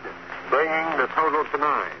destroyed, bringing the total to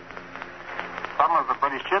 9. Some of the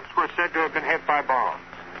British ships were said to have been hit by bombs.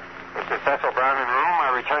 This is Cecil Brown in Rome.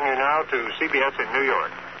 I return you now to CBS in New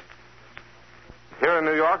York. Here in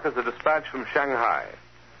New York is a dispatch from Shanghai.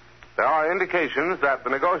 There are indications that the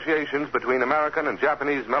negotiations between American and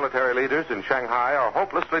Japanese military leaders in Shanghai are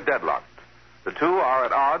hopelessly deadlocked. The 2 are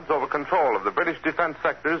at odds over control of the British defense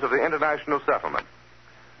sectors of the international settlement.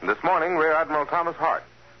 And this morning, Rear Admiral Thomas Hart,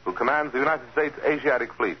 who commands the United States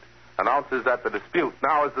Asiatic Fleet, announces that the dispute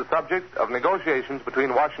now is the subject of negotiations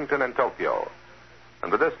between Washington and Tokyo.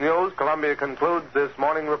 And with this news, Columbia concludes this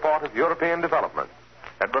morning report of European developments.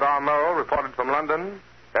 Edward R. Murrow reported from London,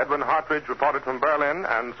 Edwin Hartridge reported from Berlin,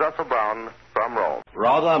 and Cecil Brown from Rome.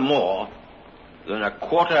 Rather more than a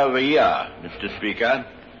quarter of a year, Mr. Speaker,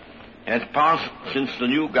 has passed since the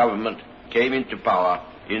new government came into power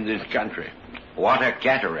in this country. What a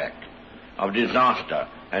cataract of disaster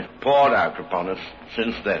has poured out upon us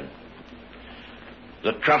since then.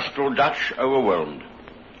 The trustful Dutch overwhelmed,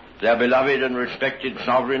 their beloved and respected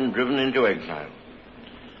sovereign driven into exile.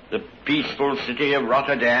 The peaceful city of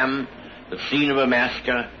Rotterdam, the scene of a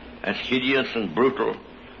massacre as hideous and brutal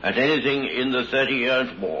as anything in the 30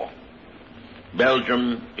 Years' War.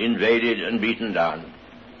 Belgium invaded and beaten down.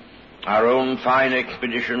 Our own fine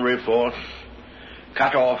expeditionary force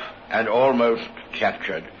cut off and almost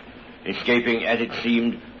captured, escaping, as it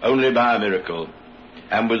seemed, only by a miracle,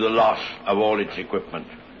 and with the loss of all its equipment.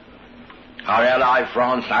 Our ally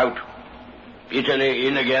France out, Italy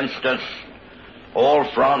in against us, all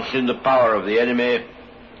France in the power of the enemy,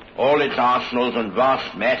 all its arsenals and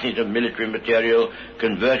vast masses of military material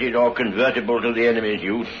converted or convertible to the enemy's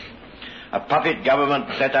use, a puppet government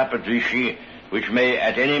set up at Vichy which may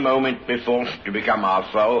at any moment be forced to become our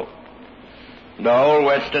foe, the whole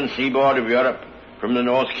western seaboard of Europe, from the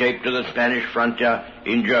North Cape to the Spanish frontier,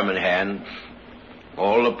 in German hands,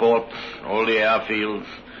 all the ports, all the airfields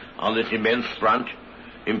on this immense front,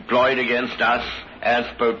 employed against us as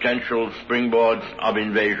potential springboards of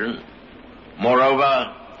invasion.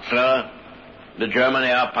 Moreover, sir, the German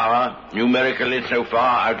air power, numerically so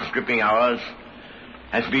far outstripping ours,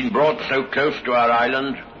 has been brought so close to our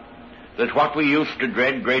island that what we used to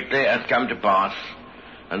dread greatly has come to pass,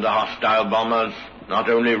 and the hostile bombers not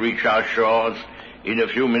only reach our shores in a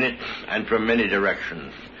few minutes and from many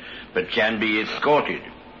directions, but can be escorted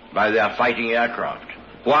by their fighting aircraft.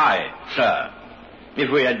 Why, sir,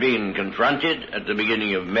 if we had been confronted at the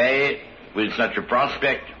beginning of May with such a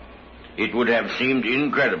prospect, it would have seemed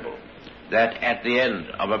incredible that at the end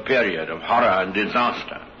of a period of horror and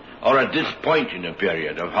disaster, or at this point in a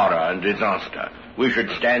period of horror and disaster, we should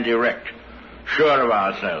stand erect, sure of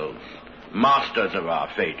ourselves, masters of our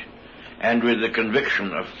fate, and with the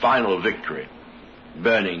conviction of final victory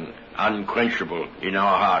burning unquenchable in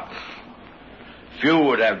our hearts. Few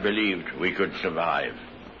would have believed we could survive.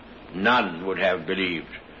 None would have believed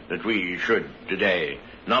that we should today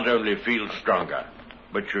not only feel stronger,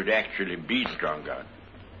 but should actually be stronger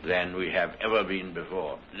than we have ever been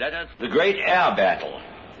before. The great air battle,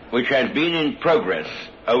 which has been in progress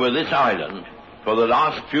over this island for the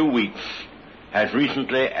last few weeks, has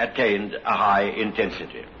recently attained a high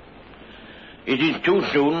intensity. It is too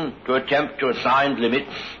soon to attempt to assign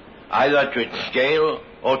limits either to its scale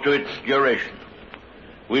or to its duration.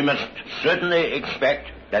 We must certainly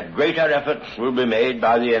expect that greater efforts will be made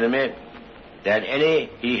by the enemy than any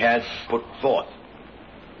he has put forth.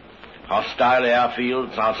 Hostile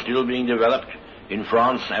airfields are still being developed in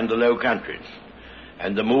France and the Low Countries,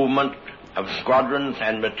 and the movement of squadrons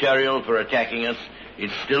and material for attacking us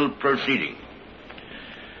is still proceeding.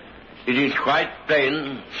 It is quite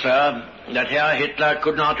plain, sir, that Herr Hitler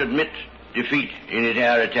could not admit defeat in his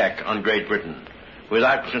air attack on Great Britain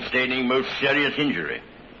without sustaining most serious injury.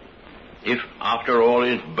 If, after all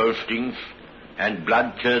his boastings and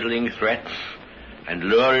blood-curdling threats and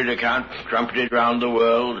lurid accounts trumpeted round the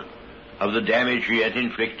world of the damage he has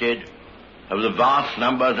inflicted, of the vast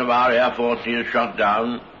numbers of our air force he has shot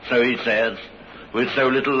down, so he says, with so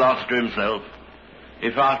little loss to himself,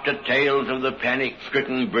 if after tales of the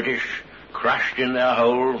panic-stricken British crushed in their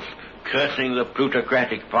holes, cursing the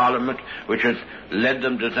plutocratic parliament which has led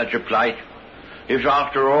them to such a plight, if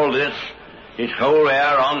after all this his whole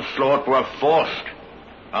air onslaught were forced,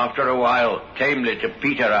 after a while, tamely to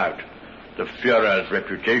peter out, the Führer's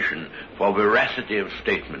reputation for veracity of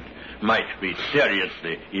statement might be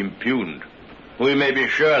seriously impugned. We may be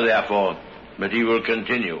sure, therefore, that he will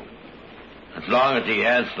continue, as long as he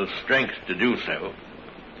has the strength to do so,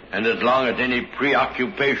 and as long as any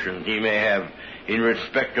preoccupations he may have in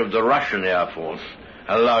respect of the Russian Air Force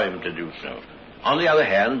allow him to do so. On the other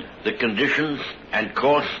hand, the conditions and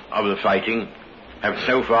course of the fighting have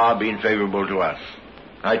so far been favorable to us.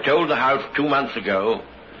 I told the House 2 months ago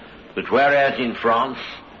that whereas in France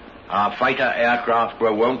our fighter aircraft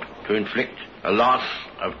were wont to inflict a loss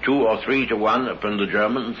of 2 or 3 to 1 upon the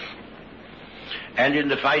Germans, and in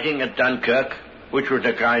the fighting at Dunkirk, which was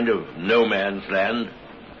a kind of no man's land,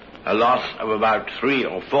 a loss of about 3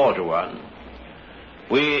 or 4 to 1,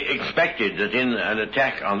 we expected that in an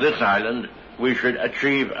attack on this island we should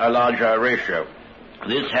achieve a larger ratio.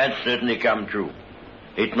 This has certainly come true.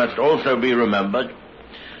 It must also be remembered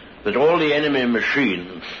that all the enemy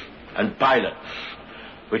machines and pilots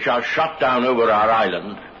which are shot down over our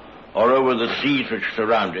island or over the seas which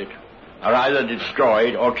surround it are either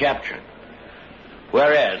destroyed or captured,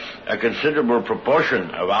 whereas a considerable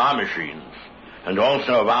proportion of our machines and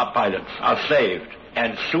also of our pilots are saved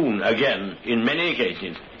and soon again, in many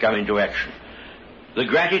cases, come into action. The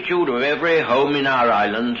gratitude of every home in our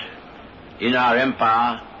island, in our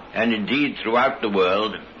empire, and indeed throughout the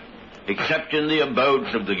world, except in the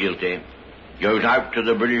abodes of the guilty, goes out to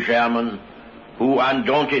the British airmen who,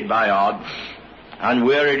 undaunted by odds,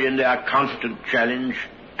 unwearied in their constant challenge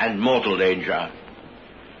and mortal danger,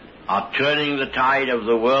 are turning the tide of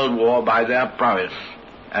the world war by their prowess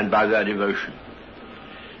and by their devotion.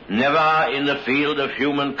 Never in the field of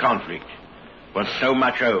human conflict was so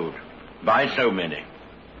much owed by so many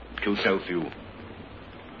to so few.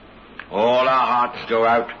 All our hearts go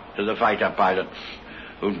out to the fighter pilots,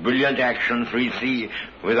 whose brilliant actions we see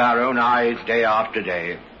with our own eyes day after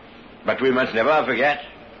day. But we must never forget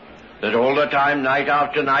that all the time, night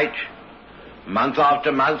after night, Month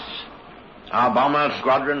after month, our bomber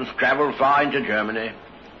squadrons travel far into Germany,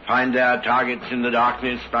 find their targets in the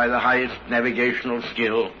darkness by the highest navigational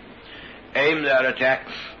skill, aim their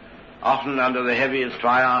attacks, often under the heaviest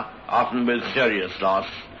fire, often with serious loss,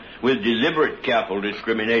 with deliberate careful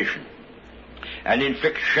discrimination, and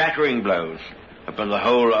inflict shattering blows upon the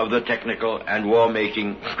whole of the technical and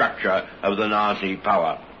war-making structure of the Nazi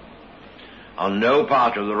power. On no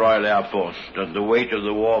part of the Royal Air Force does the weight of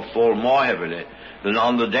the war fall more heavily than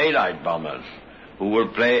on the daylight bombers, who will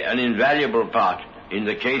play an invaluable part in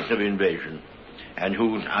the case of invasion, and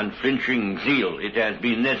whose unflinching zeal it has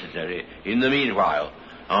been necessary, in the meanwhile,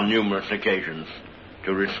 on numerous occasions,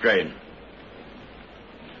 to restrain.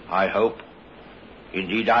 I hope,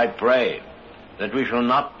 indeed I pray, that we shall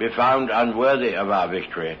not be found unworthy of our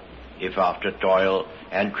victory, if after toil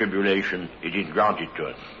and tribulation it is granted to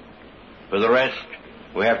us. For the rest,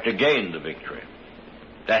 we have to gain the victory.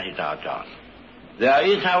 That is our task. There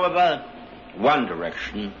is, however, one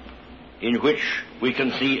direction in which we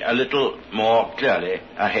can see a little more clearly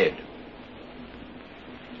ahead.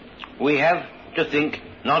 We have to think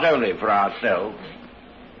not only for ourselves,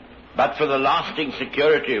 but for the lasting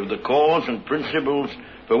security of the cause and principles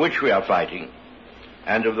for which we are fighting,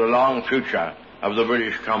 and of the long future of the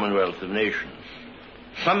British Commonwealth of Nations.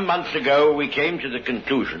 Some months ago, we came to the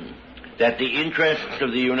conclusion that the interests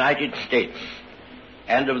of the United States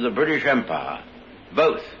and of the British Empire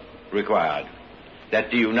both required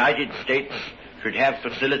that the United States should have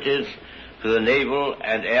facilities for the naval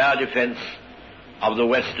and air defense of the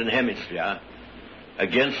Western Hemisphere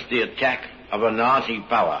against the attack of a Nazi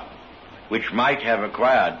power which might have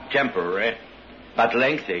acquired temporary but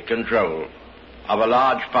lengthy control of a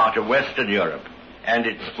large part of Western Europe and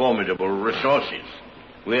its formidable resources.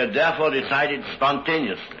 We had therefore decided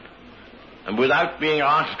spontaneously, and without being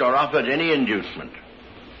asked or offered any inducement,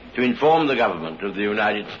 to inform the government of the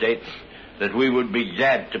United States that we would be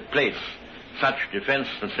glad to place such defense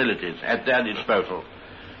facilities at their disposal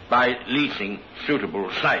by leasing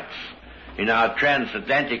suitable sites in our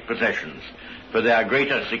transatlantic possessions for their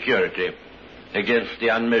greater security against the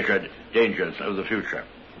unmeasured dangers of the future.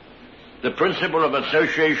 The principle of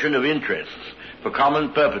association of interests for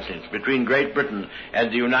common purposes between Great Britain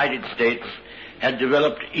and the United States had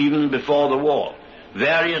developed even before the war.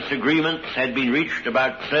 Various agreements had been reached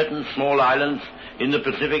about certain small islands in the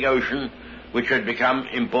Pacific Ocean which had become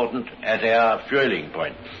important as air fueling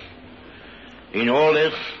points. In all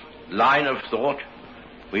this line of thought,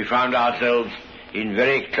 we found ourselves in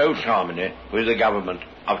very close harmony with the government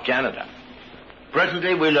of Canada.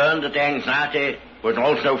 Presently we learned that anxiety was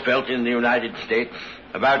also felt in the United States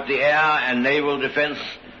about the air and naval defense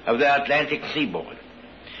of the Atlantic seaboard,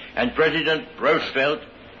 and President Roosevelt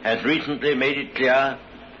has recently made it clear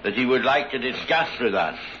that he would like to discuss with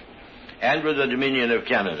us and with the Dominion of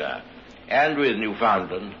Canada and with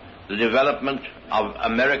Newfoundland the development of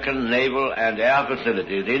American naval and air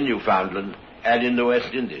facilities in Newfoundland and in the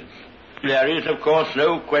West Indies. There is, of course,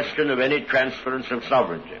 no question of any transference of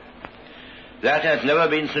sovereignty. That has never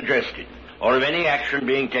been suggested, or of any action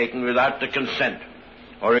being taken without the consent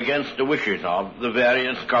or against the wishes of the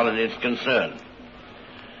various colonies concerned.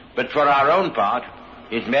 But for our own part,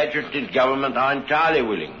 His Majesty's government are entirely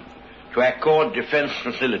willing to accord defense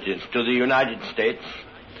facilities to the United States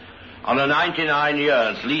on a 99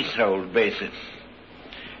 years leasehold basis,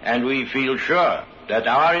 and we feel sure that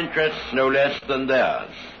our interests no less than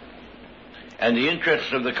theirs, and the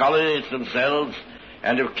interests of the colonies themselves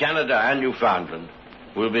and of Canada and Newfoundland,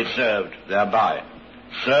 will be served thereby.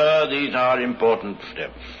 Sir, these are important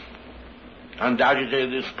steps. Undoubtedly,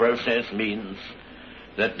 this process means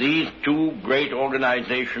that these two great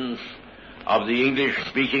organizations of the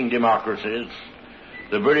English-speaking democracies,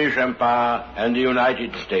 the British Empire and the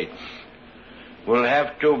United States, will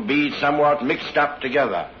have to be somewhat mixed up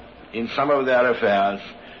together in some of their affairs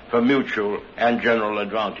for mutual and general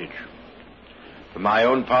advantage. For my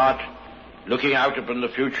own part, looking out upon the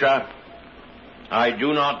future, I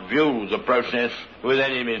do not view the process with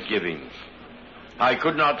any misgivings. I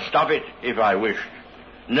could not stop it if I wished.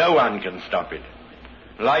 No one can stop it.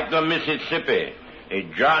 Like the Mississippi,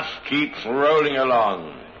 it just keeps rolling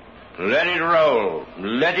along. Let it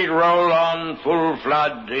roll on, full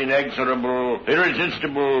flood, inexorable,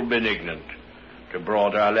 irresistible, benignant, to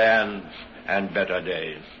broader lands and better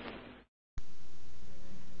days.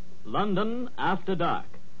 London After Dark.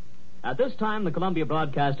 At this time, the Columbia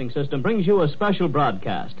Broadcasting System brings you a special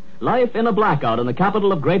broadcast, Life in a Blackout in the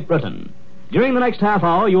capital of Great Britain. During the next half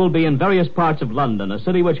hour, you will be in various parts of London, a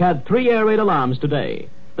city which had 3 air raid alarms today,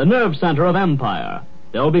 the nerve center of empire.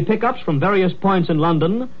 There will be pickups from various points in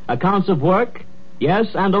London, accounts of work, Yes,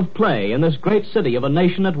 and of play in this great city of a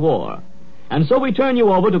nation at war. And so we turn you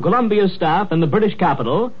over to Columbia's staff in the British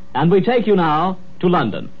capital, and we take you now to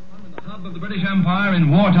London. The hub of the British Empire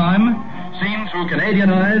in wartime, seen through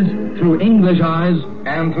Canadian eyes, through English eyes,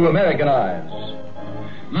 and through American eyes.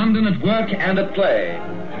 London at work and at play,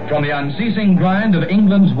 from the unceasing grind of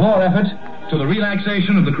England's war effort to the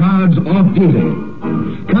relaxation of the crowds off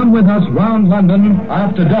duty. Come with us round London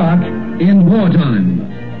after dark in wartime.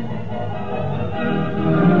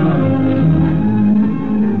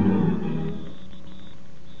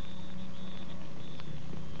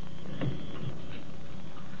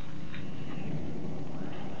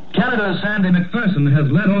 Canada's Sandy McPherson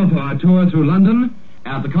has led off our tour through London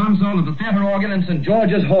at the console of the theatre organ in St.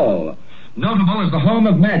 George's Hall, notable as the home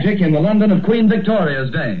of magic in the London of Queen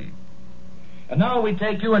Victoria's day. And now we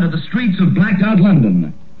take you into the streets of blacked-out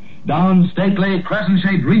London, down stately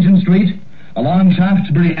crescent-shaped Regent Street, along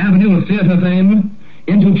Shaftesbury Avenue of theatre fame,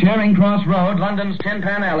 into Charing Cross Road, London's Tin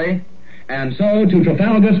Pan Alley, and so to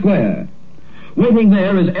Trafalgar Square. Waiting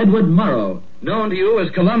there is Edward Murrow, known to you as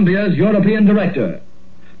Columbia's European director.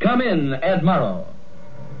 Come in, Ed Murrow.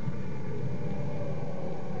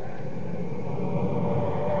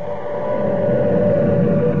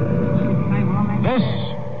 This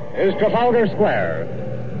is Trafalgar Square.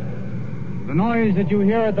 The noise that you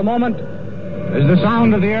hear at the moment is the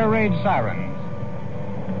sound of the air raid sirens.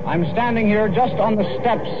 I'm standing here just on the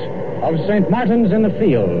steps of St. Martin's in the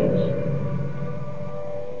Fields.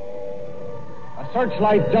 A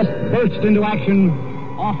searchlight just burst into action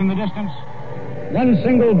off in the distance. One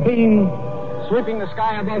single beam sweeping the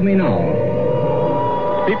sky above me now.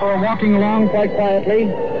 People are walking along quite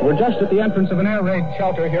quietly. We're just at the entrance of an air raid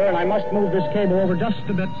shelter here, and I must move this cable over just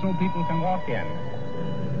a bit so people can walk in.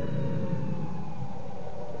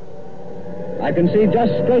 I can see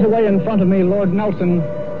just straight away in front of me Lord Nelson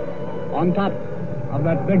on top of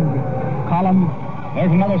that big column.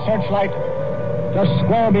 There's another searchlight just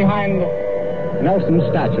square behind Nelson's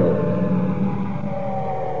statue.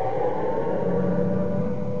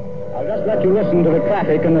 I'll just let you listen to the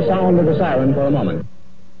traffic and the sound of the siren for a moment.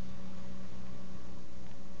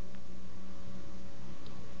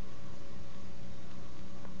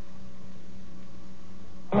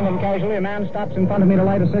 And casually, a man stops in front of me to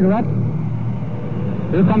light a cigarette.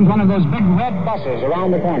 Here comes one of those big red buses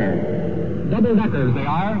around the corner. Double-deckers they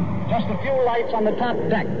are. Just a few lights on the top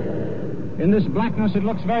deck. In this blackness, it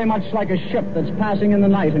looks very much like a ship that's passing in the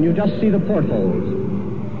night, and you just see the portholes.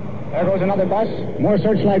 There goes another bus. More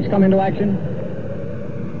searchlights come into action.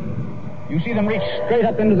 You see them reach straight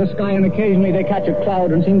up into the sky, and occasionally they catch a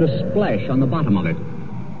cloud and seem to splash on the bottom of it.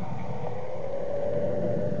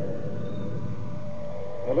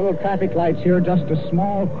 The little traffic lights here, just a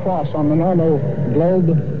small cross on the normal globe,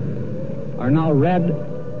 are now red.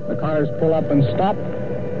 The cars pull up and stop.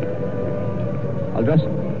 I'll just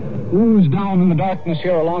ooze down in the darkness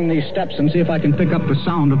here along these steps and see if I can pick up the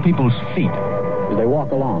sound of people's feet as they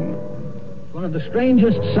walk along. It's one of the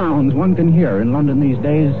strangest sounds one can hear in London these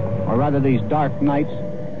days, or rather these dark nights.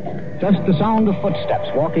 Just the sound of footsteps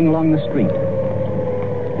walking along the street,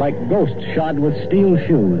 like ghosts shod with steel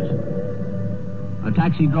shoes. A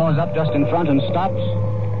taxi draws up just in front and stops,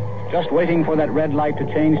 just waiting for that red light to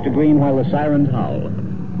change to green while the sirens howl.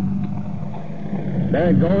 There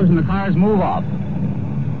it goes, and the cars move off.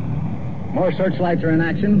 More searchlights are in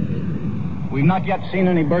action. We've not yet seen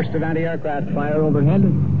any burst of anti-aircraft fire overhead.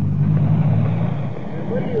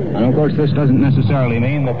 And, of course, this doesn't necessarily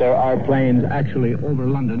mean that there are planes actually over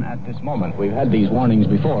London at this moment. We've had these warnings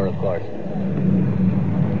before, of course.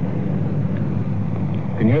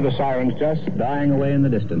 You can hear the sirens just dying away in the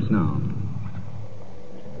distance now.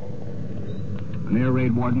 An air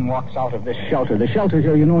raid warden walks out of this shelter. The shelter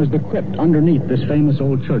here, you know, is the crypt underneath this famous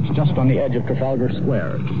old church, just on the edge of Trafalgar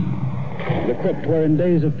Square. The crypt where in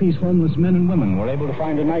days of peace homeless men and women were able to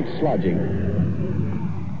find a night's lodging.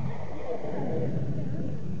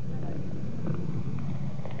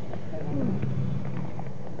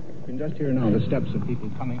 You can just hear now the steps of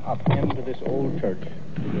people coming up into this old church.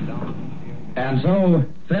 And so,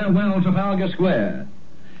 farewell Trafalgar Square.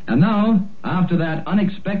 And now, after that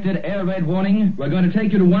unexpected air raid warning, we're going to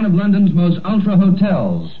take you to one of London's most ultra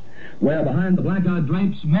hotels, where behind the blackout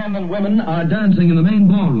drapes, men and women are dancing in the main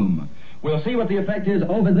ballroom. We'll see what the effect is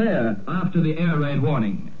over there after the air raid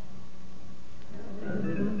warning.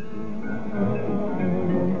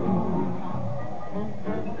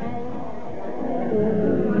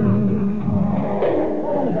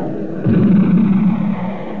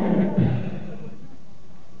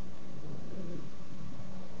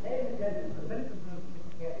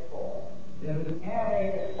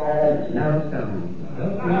 Now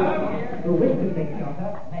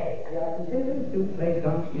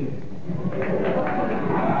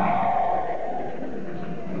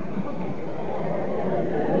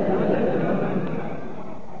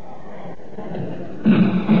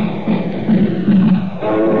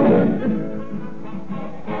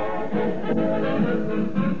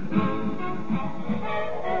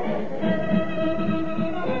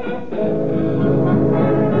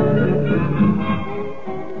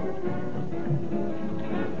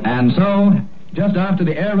And so, just after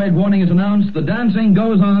the air raid warning is announced, the dancing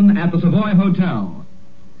goes on at the Savoy Hotel.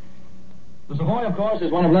 The Savoy, of course,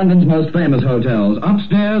 is one of London's most famous hotels.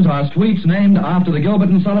 Upstairs are suites named after the Gilbert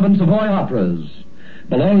and Sullivan Savoy operas.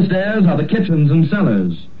 Below stairs are the kitchens and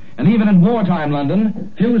cellars. And even in wartime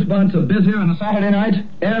London, few spots are busier on a Saturday night,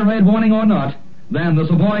 air raid warning or not, than the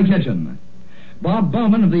Savoy kitchen. Bob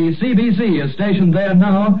Bowman of the CBC is stationed there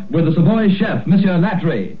now with the Savoy chef, Monsieur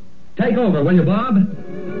Latry. Take over, will you, Bob?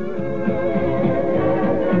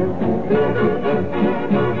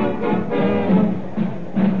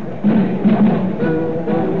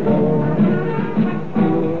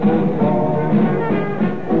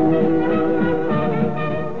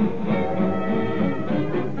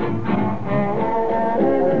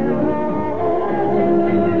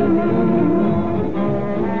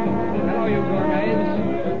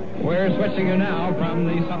 You now from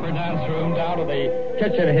the supper dance room down to the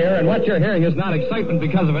kitchen here, and what you're hearing is not excitement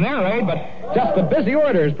because of an air raid, but just the busy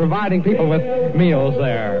orders providing people with meals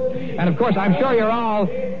there. And of course, I'm sure you're all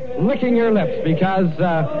licking your lips because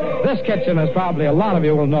this kitchen, as probably a lot of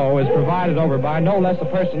you will know, is provided over by no less a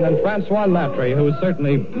person than Francois Latry, who is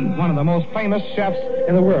certainly one of the most famous chefs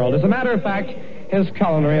in the world. As a matter of fact, his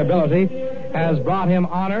culinary ability has brought him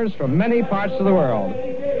honors from many parts of the world.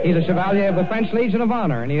 He's a Chevalier of the French Legion of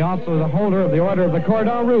Honor, and he also is a holder of the Order of the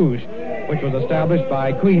Cordon Rouge, which was established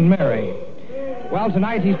by Queen Mary. Well,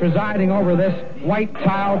 tonight he's presiding over this white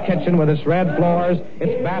tile kitchen with its red floors,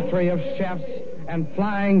 its battery of chefs, and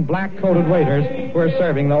flying black-coated waiters who are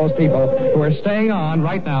serving those people who are staying on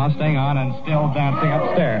and still dancing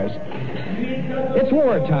upstairs. It's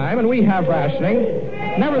wartime, and we have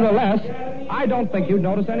rationing. Nevertheless, I don't think you'd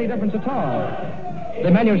notice any difference at all. The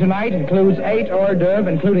menu tonight includes 8 hors d'oeuvres,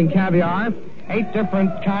 including caviar, 8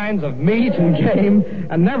 different kinds of meat and game,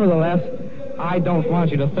 and nevertheless, I don't want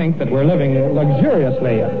you to think that we're living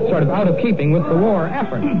luxuriously, sort of out of keeping with the war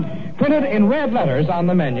effort. Printed in red letters on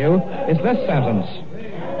the menu is this sentence.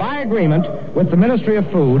 By agreement with the Ministry of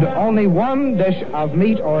Food, only one dish of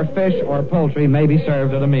meat or fish or poultry may be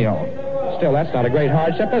served at a meal. Still, that's not a great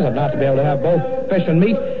hardship, is it, not to be able to have both fish and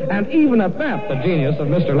meat? And even at that, the genius of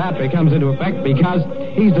Mr. Latry comes into effect because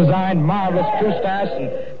he's designed marvelous crustaces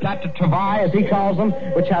and plats de travail, as he calls them,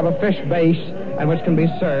 which have a fish base and which can be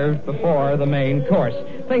served before the main course.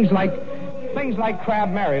 Things like Crab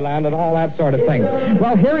Maryland and all that sort of thing.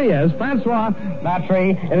 Well, here he is, Francois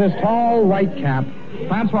Latry, in his tall white cap.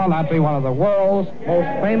 Francois Latry, one of the world's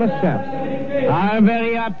most famous chefs. I'm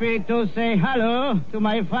very happy to say hello to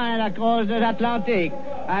my friends across the Atlantic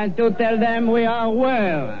and to tell them we are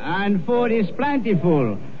well and food is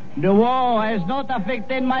plentiful. The war has not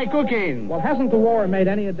affected my cooking. Well, hasn't the war made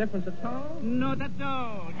any difference at all? Not at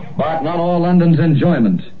all. But not all London's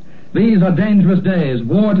enjoyment. These are dangerous days,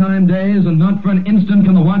 wartime days, and not for an instant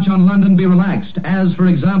can the watch on London be relaxed, as, for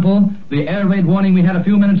example, the air raid warning we had a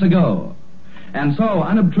few minutes ago. And so,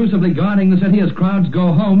 unobtrusively guarding the city as crowds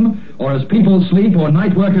go home, or as people sleep, or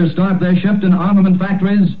night workers start their shift in armament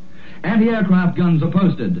factories, anti-aircraft guns are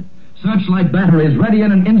posted. Searchlight batteries ready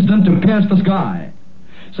in an instant to pierce the sky.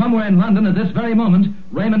 Somewhere in London at this very moment,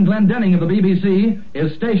 Raymond Glendenning of the BBC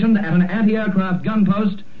is stationed at an anti-aircraft gun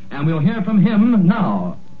post, and we'll hear from him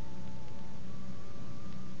now.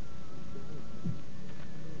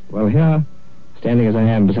 Well, here, standing as I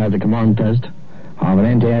am beside the command post of an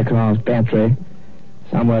anti-aircraft battery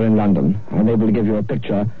somewhere in London, I'm able to give you a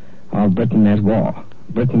picture of Britain at war,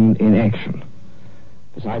 Britain in action.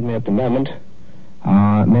 Beside me at the moment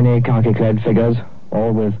are many khaki-clad figures,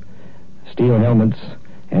 all with steel helmets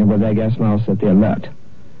and with their gas masks at the alert.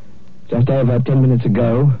 Just over 10 minutes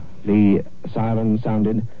ago, the siren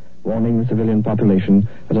sounded, warning the civilian population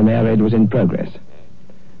that an air raid was in progress.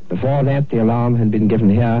 Before that, the alarm had been given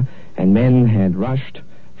here, and men had rushed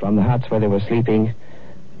from the huts where they were sleeping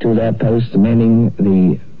to their posts, manning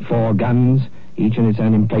the 4 guns, each in its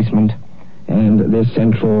own emplacement, and this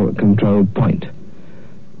central control point.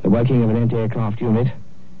 The working of an anti-aircraft unit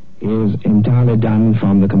is entirely done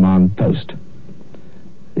from the command post.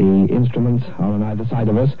 The instruments are on either side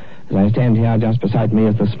of us. As I stand here, just beside me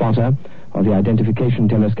is the spotter, or the identification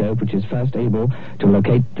telescope, which is first able to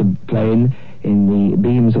locate the plane in the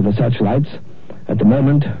beams of the searchlights. At the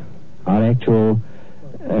moment, our actual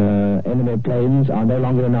enemy planes are no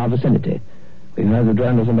longer in our vicinity. We've heard the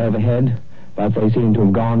drone of them overhead, but they seem to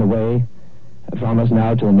have gone away from us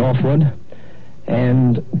now to the northward.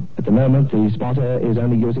 And at the moment, the spotter is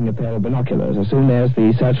only using a pair of binoculars. As soon as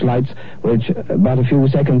the searchlights, which about a few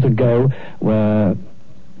seconds ago were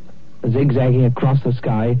zigzagging across the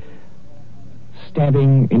sky,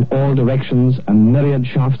 stabbing in all directions a myriad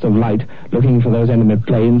shafts of light looking for those enemy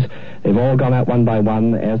planes, they've all gone out one by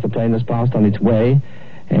one as the plane has passed on its way,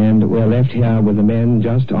 and we're left here with the men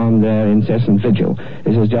just on their incessant vigil.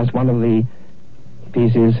 This is just one of the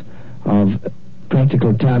pieces of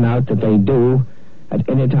practical turnout that they do at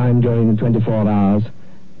any time during the 24 hours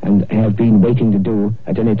and have been waiting to do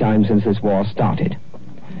at any time since this war started.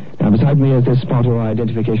 Now, beside me is this spotter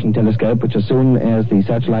identification telescope, which as soon as the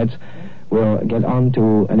searchlights will get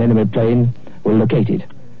onto an enemy plane, will locate it.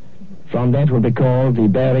 From that will be called the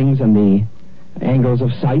bearings and the angles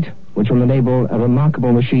of sight, which will enable a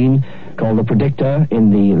remarkable machine called the predictor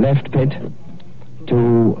in the left pit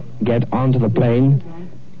to get onto the plane,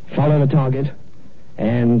 follow the target,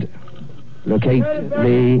 and locate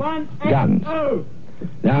the guns.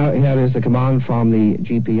 Now, here is the command from the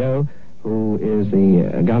GPO, who is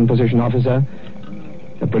the gun position officer.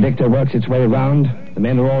 The predictor works its way around. The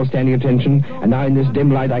men are all standing at attention, and now in this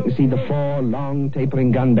dim light I can see the 4 long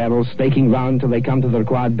tapering gun barrels snaking round till they come to the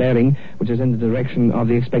required bearing, which is in the direction of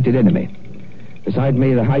the expected enemy. Beside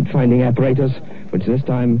me, the height-finding apparatus, which this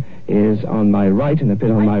time is on my right, in the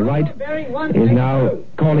pit on my right, is now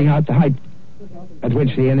calling out the height at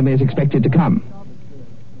which the enemy is expected to come.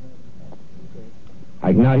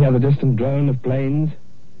 I can now hear the distant drone of planes,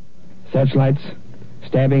 searchlights,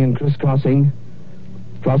 stabbing and crisscrossing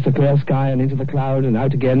across the clear sky and into the cloud and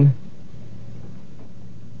out again.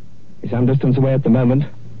 He's some distance away at the moment.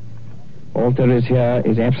 All there is here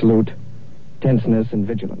is absolute tenseness and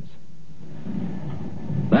vigilance.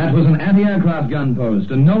 That was an anti-aircraft gun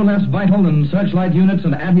post, and no less vital than searchlight units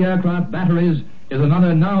and anti-aircraft batteries is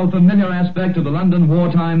another now familiar aspect of the London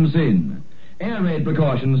wartime scene. Air raid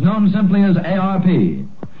precautions, known simply as ARP.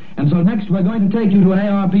 And so next we're going to take you to an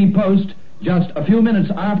ARP post just a few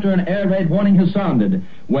minutes after an air raid warning has sounded,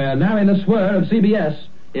 where Larry LeSueur of CBS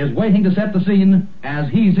is waiting to set the scene as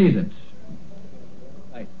he sees it.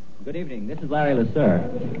 Right. Good evening. This is Larry LeSueur.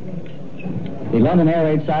 The London air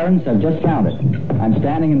raid sirens have just sounded. I'm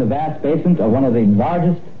standing in the vast basement of one of the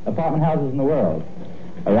largest apartment houses in the world.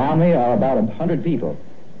 Around me are about 100 people,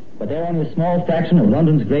 but they're only a small fraction of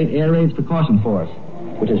London's great air raids precaution force,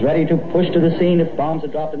 which is ready to push to the scene if bombs are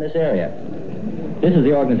dropped in this area. This is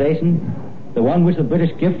the organization, the one which the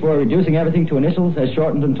British gift for reducing everything to initials has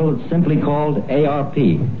shortened until it's simply called ARP.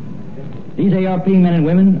 These ARP men and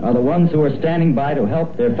women are the ones who are standing by to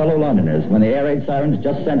help their fellow Londoners when the air raid sirens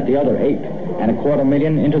just sent the other 8.25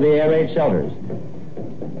 million into the air raid shelters.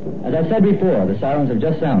 As I said before, the sirens have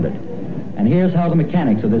just sounded. And here's how the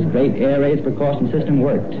mechanics of this great air raids precaution system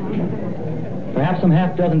worked. Perhaps some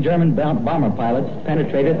half-dozen German bomber pilots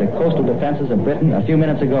penetrated the coastal defenses of Britain a few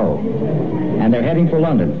minutes ago, and they're heading for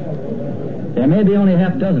London. There may be only a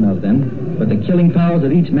half-dozen of them, but the killing powers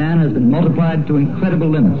of each man has been multiplied to incredible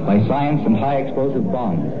limits by science and high-explosive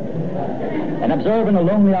bombs. An observer in a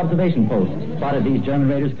lonely observation post spotted these German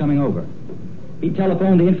raiders coming over. He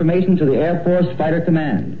telephoned the information to the Air Force Fighter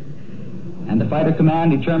Command, and the Fighter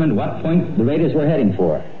Command determined what point the raiders were heading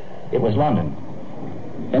for. It was London.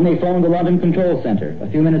 Then they phoned the London Control Center a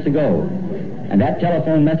few minutes ago, and that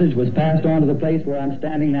telephone message was passed on to the place where I'm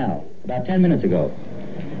standing now, about 10 minutes ago.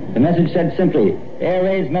 The message said simply, Air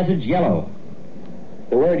Raid's message yellow.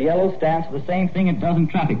 The word yellow stands for the same thing it does in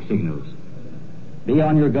traffic signals. Be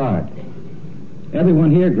on your guard.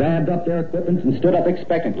 Everyone here grabbed up their equipment and stood up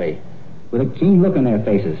expectantly, with a keen look on their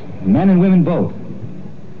faces, men and women both.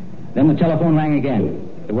 Then the telephone rang again.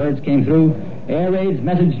 The words came through, Air Raid's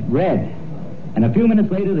message read. And a few minutes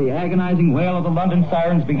later, the agonizing wail of the London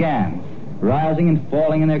sirens began, rising and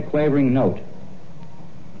falling in their quavering note.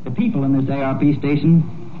 The people in this ARP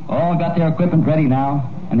station all got their equipment ready now,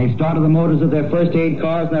 and they've started the motors of their first aid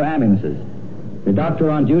cars and their ambulances. The doctor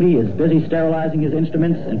on duty is busy sterilizing his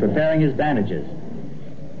instruments and preparing his bandages.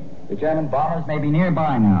 The German bombers may be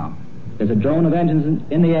nearby now. There's a drone of engines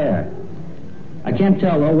in the air. I can't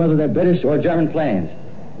tell, though, whether they're British or German planes.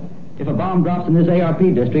 If a bomb drops in this ARP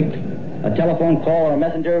district, a telephone call or a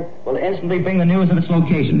messenger will instantly bring the news of its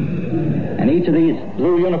location. And each of these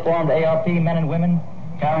blue-uniformed ARP men and women,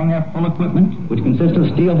 carrying their full equipment, which consists of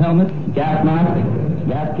steel helmet, gas mask,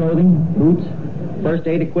 gas clothing, boots, first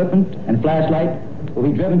aid equipment, and flashlight, will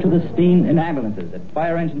be driven to the scene in ambulances at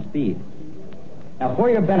fire engine speed. Now, for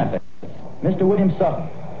your benefit, Mr. William Sutton,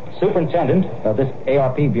 superintendent of this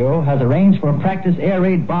ARP Bureau, has arranged for a practice air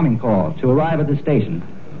raid bombing call to arrive at the station,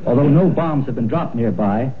 although no bombs have been dropped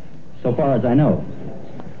nearby, so far as I know.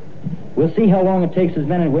 We'll see how long it takes his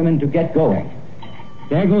men and women to get going.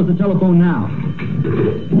 There goes the telephone now.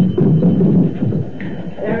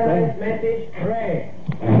 Air raid message, hooray.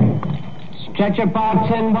 Stretcher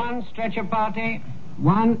party 10-1, stretcher party.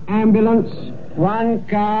 1 ambulance, 1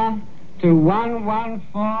 car to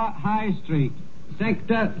 114 High Street,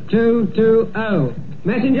 sector 220.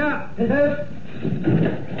 Messenger.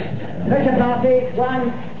 Stretcher party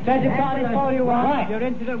 1, stretcher party 41. Right. You're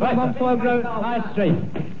into the 114 High Street.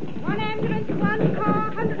 1 ambulance, 1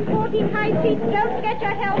 car, 114 High Street. Don't forget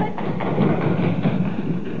your helmet.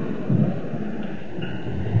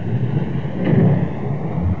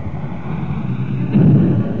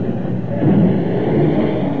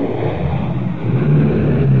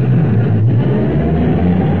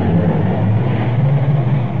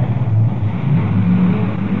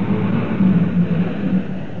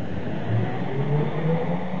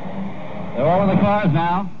 They're all in the cars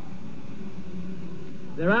now.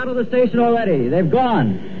 They're out of the station already. They've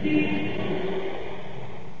gone.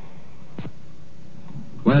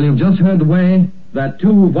 Well, you've just heard the way that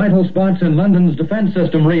 2 vital spots in London's defense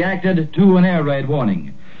system reacted to an air raid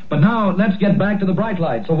warning. But now, let's get back to the bright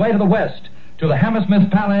lights, away to the west, to the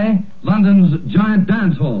Hammersmith Palais, London's giant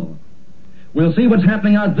dance hall. We'll see what's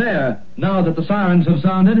happening out there now that the sirens have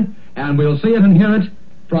sounded, and we'll see it and hear it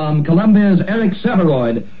from Columbia's Eric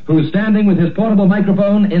Severoyd, who's standing with his portable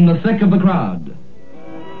microphone in the thick of the crowd.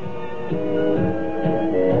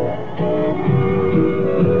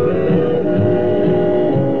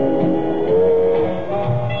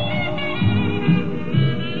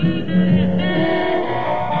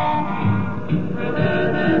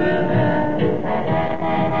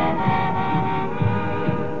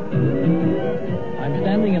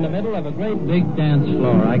 Of a great big dance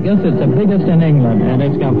floor. I guess it's the biggest in England, and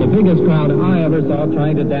it's got the biggest crowd I ever saw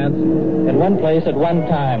trying to dance in one place at one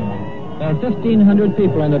time. There are 1,500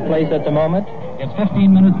 people in the place at the moment. It's 15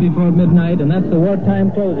 minutes before midnight, and that's the wartime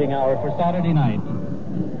closing hour for Saturday night.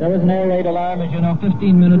 There was an air raid alarm, as you know,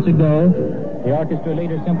 15 minutes ago. The orchestra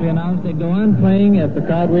leader simply announced they'd go on playing if the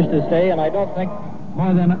crowd wished to stay, and I don't think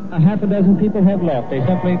more than a half a dozen people have left. They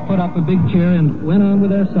simply put up a big cheer and went on with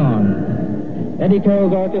their song. Eddie Toll's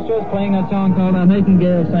orchestra is playing that song called A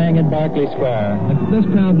Nightingale Sang in Berkeley Square. This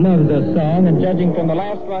crowd loves this song, and judging from the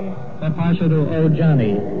last one, that partial to Oh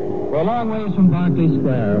Johnny. We're a long ways from Berkeley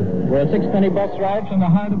Square. We're a 6-penny bus ride from the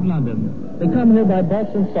heart of London. They come here by bus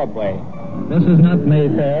and subway. This is not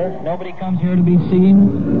Mayfair. Nobody comes here to be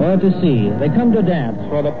seen or to see. They come to dance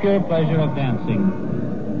for the pure pleasure of dancing.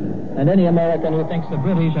 And any American who thinks the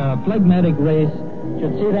British are a phlegmatic race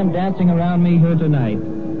should see them dancing around me here tonight.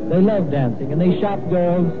 They love dancing, and these shop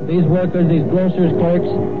girls, these workers, these grocers'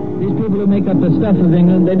 clerks, these people who make up the stuff of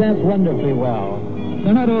England, they dance wonderfully well.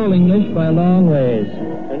 They're not all English by a long ways.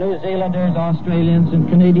 The New Zealanders, Australians, and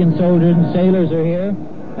Canadian soldiers and sailors are here,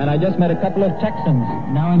 and I just met a couple of Texans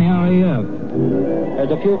now in the RAF.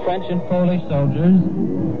 There's a few French and Polish soldiers,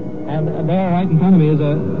 and there right in front of me is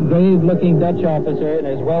a grave-looking Dutch officer in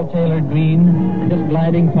his well-tailored green, just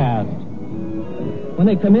gliding past. When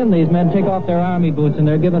they come in, these men take off their army boots and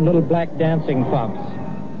they're given little black dancing pumps.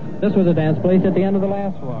 This was a dance place at the end of the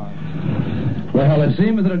last war. Well, it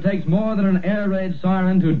seems that it takes more than an air raid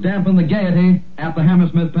siren to dampen the gaiety at the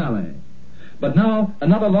Hammersmith Palais. But now,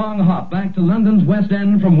 another long hop back to London's West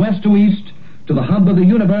End from west to east, to the hub of the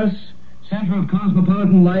universe, center of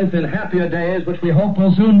cosmopolitan life in happier days, which we hope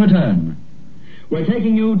will soon return. We're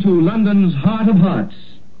taking you to London's heart of hearts,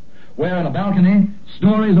 where on a balcony,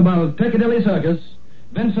 stories about Piccadilly Circus,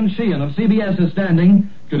 Vincent Sheehan of CBS is standing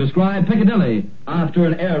to describe Piccadilly after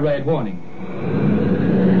an air raid warning.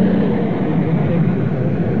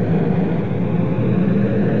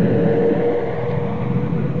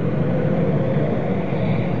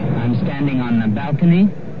 I'm standing on the balcony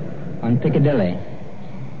on Piccadilly.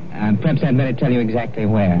 Perhaps I'd better tell you exactly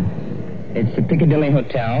where. It's the Piccadilly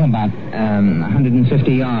Hotel, about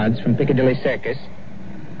 150 yards from Piccadilly Circus,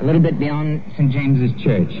 a little bit beyond St. James's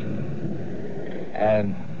Church.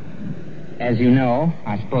 As you know,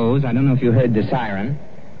 I suppose, I don't know if you heard the siren,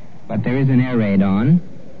 but there is an air raid on.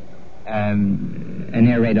 An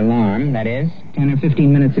air raid alarm, that is. 10 or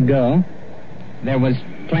 15 minutes ago, there was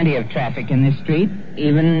plenty of traffic in this street,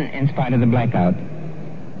 even in spite of the blackout.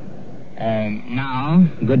 Now,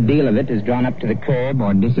 a good deal of it is drawn up to the curb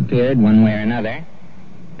or disappeared one way or another.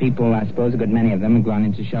 People, I suppose, a good many of them have gone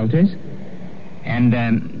into shelters. And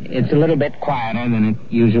it's a little bit quieter than it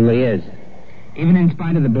usually is. Even in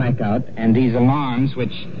spite of the blackout and these alarms,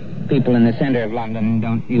 which people in the center of London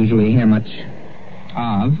don't usually hear much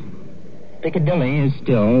of. Piccadilly is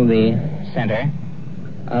still the center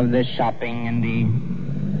of the shopping and the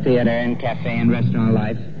theater and cafe and restaurant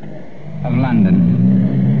life of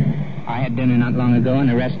London. I had dinner not long ago in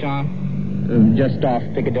a restaurant just off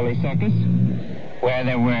Piccadilly Circus, where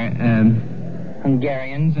there were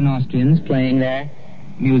Hungarians and Austrians playing their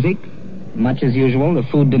music, much as usual. The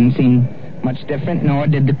food didn't seem much different, nor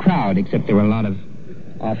did the crowd, except there were a lot of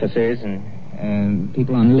officers and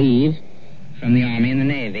people on leave from the Army and the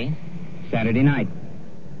Navy Saturday night.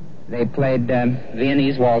 They played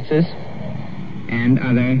Viennese waltzes and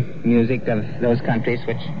other music of those countries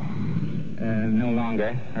which no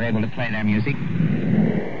longer are able to play their music.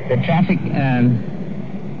 The traffic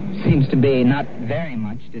seems to be not very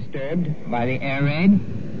much disturbed by the air raid.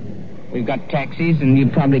 We've got taxis, and you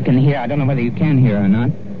probably can hear, I don't know whether you can hear or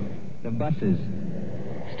not, the buses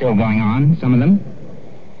still going on, some of them.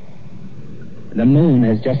 The moon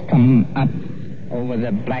has just come up over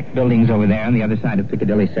the black buildings over there on the other side of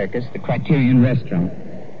Piccadilly Circus, the Criterion Restaurant.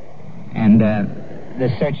 And the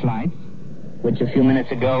searchlights, which a few minutes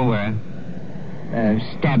ago were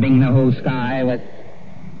stabbing the whole sky with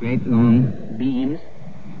great long beams,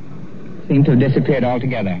 seem to have disappeared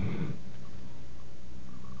altogether.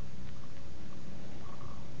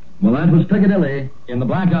 Well, that was Piccadilly in the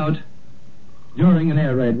blackout during an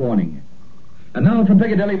air raid warning. And now from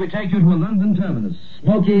Piccadilly we take you to a London terminus,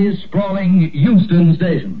 smoky, sprawling Euston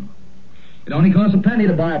Station. It only costs a penny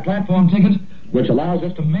to buy a platform ticket, which allows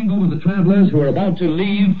us to mingle with the travelers who are about to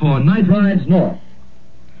leave for night rides north.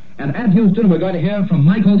 And at Euston we're going to hear from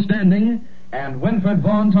Michael Standing and Winfred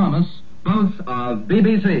Vaughan Thomas, both of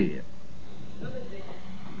BBC.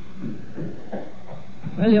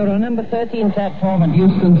 Well, you're on number 13 platform at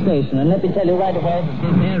Euston Station, and let me tell you right away that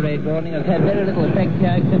this air raid warning has had very little effect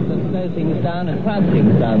here except to slow things down and quiet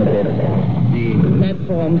things down a bit. The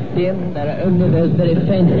platform's dim. There are only those very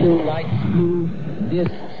faint blue lights, blue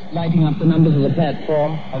discs lighting up the numbers of the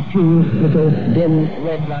platform, a few little dim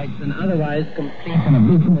red lights, and otherwise complete and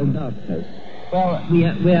abysmal darkness. Well, we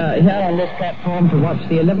are here on this platform to watch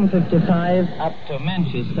the 11:55 up to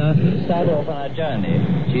Manchester start off on our journey.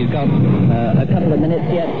 She's got a couple of minutes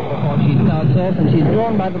yet before she starts off, and she's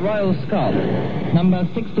drawn by the Royal Scots, number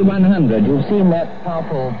 6100. You've seen that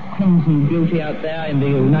powerful crimson beauty out there in the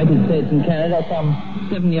United States and Canada some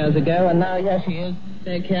 7 years ago, and now here she is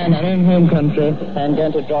back here in our own home country and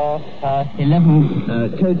going to draw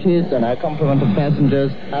 11 coaches and our complement of passengers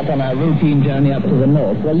up on our routine journey up to the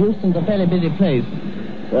north. Well, Euston's a fairly busy place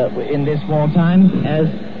in this wartime, as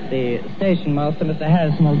the station master, Mr.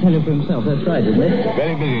 Harrison, will tell you for himself. That's right, isn't it?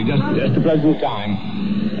 Very busy, just a pleasant time.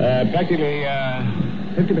 Practically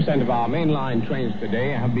 50% of our mainline trains today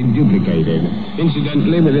have been duplicated.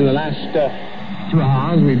 Incidentally, within the last 2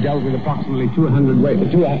 hours, we've dealt with approximately 200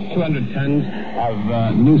 tons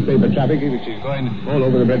of newspaper traffic, which is going all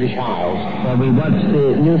over the British Isles. Well, we watch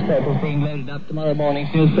the newspapers being loaded up tomorrow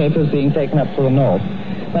morning's newspapers being taken up to the north.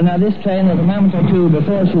 Well, now this train is a moment or two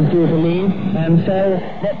before she's due to leave, and so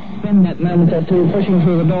let's spend that moment or two pushing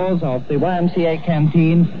through the doors of the YMCA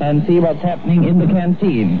canteen and see what's happening in the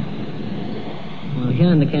canteen. Well,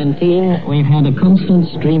 here in the canteen, we've had a constant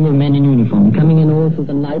stream of men in uniform coming in all through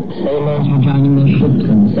the night. Sailors were joining their ships,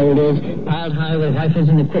 and soldiers piled high with rifles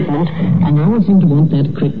and equipment, and they all seem to want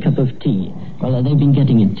that quick cup of tea. Well, they've been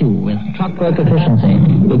getting it, too, with clockwork efficiency,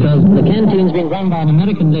 because the canteen's been run by an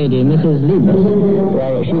American lady, Mrs. Liebus.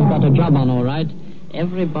 Well, she's got a job on, all right.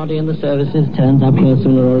 Everybody in the services turns up here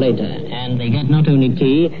sooner or later, and they get not only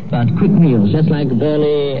tea, but quick meals, just like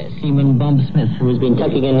burly seaman Bob Smith, who's been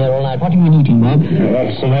tucking in here all night. What have you been eating, Bob?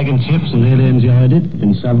 That's some egg and chips, and really enjoyed it.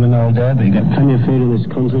 Been travelling all day, but you get plenty of food in this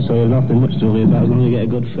country, so there's nothing much to worry about as long as you get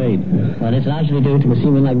a good feed. Well, it's largely due to a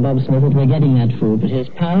seaman like Bob Smith that we're getting that food, but his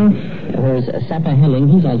pal, who's Sapper Hilling,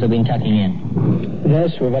 he's also been tucking in.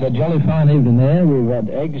 Yes, we've had a jolly fine evening there. We've had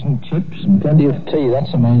eggs and chips and plenty of tea. That's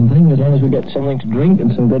the main thing, as long as we get something to drink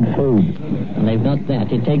and some good food. And they've got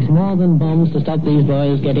that. It takes more than bombs to stop these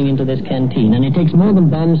boys getting into this canteen, and it takes more than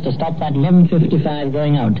bombs to stop that 11:55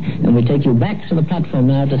 going out. And we take you back to the platform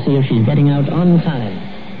now to see if she's getting out on time.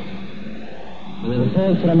 We'll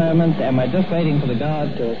pause for a moment, and we're just waiting for the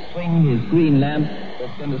guard to swing his green lamp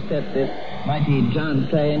that's going to set this mighty giant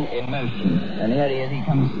train in motion. And here he is. He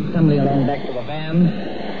comes stumbling along back to the van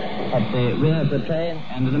at the rear of the train,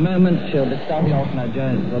 and in a moment she'll be starting off on her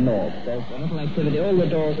journey to the north. There's a little activity. All the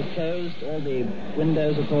doors are closed, all the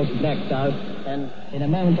windows, of course, are blacked out, and in a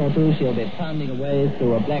moment or two she'll be pounding away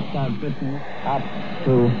through a blacked out Britain up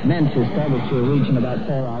to Manchester, which she'll reach in about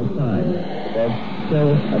 4 hours' time. There's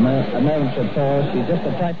still a momentary pause. She's just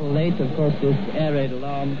a trifle late. Of course, this air raid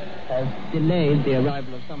alarm has delayed the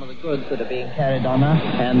arrival of some of the goods that are being carried on her,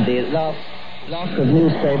 and the last block of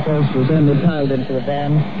newspapers was only piled into the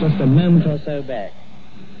van just a moment or so back.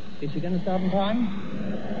 Is she going to start in time?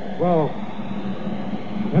 Well,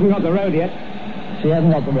 we haven't got the road yet. She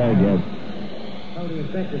hasn't got the road yet. How do you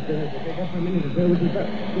expect this business to take up for a minute or two?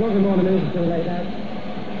 It wasn't more than a minute or two late out.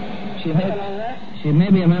 She may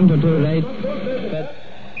be a moment or two late, but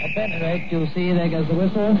at any rate, you'll see there goes the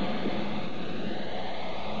whistle.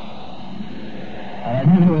 I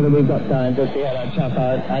don't know whether we've got time to see how that chop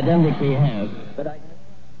out. I don't think we have, but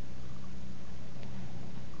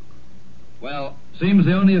Well, seems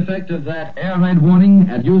the only effect of that air raid warning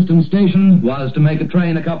at Euston Station was to make a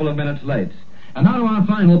train a couple of minutes late. And now to our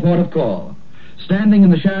final port of call. Standing in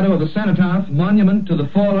the shadow of the cenotaph monument to the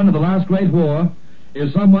fallen of the last great war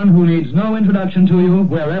is someone who needs no introduction to you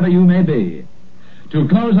wherever you may be. To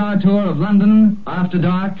close our tour of London after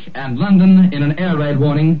dark and London in an air raid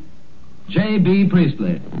warning, J.B.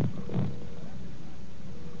 Priestley.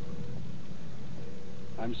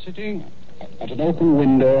 I'm sitting at an open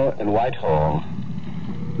window in Whitehall.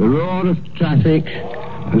 The roar of traffic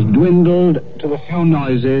has dwindled to the few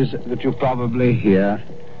noises that you probably hear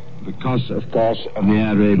because, of course, of the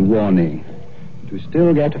air raid warning. But we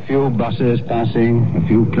still get a few buses passing, a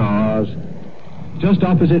few cars. Just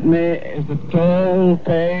opposite me is the tall,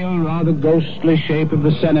 pale, rather ghostly shape of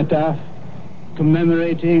the cenotaph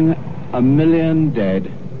commemorating 1 million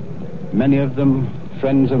dead, many of them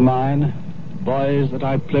friends of mine, boys that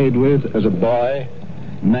I played with as a boy,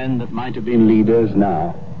 men that might have been leaders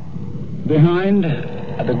now. Behind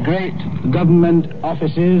are the great government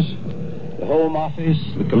offices, the Home Office,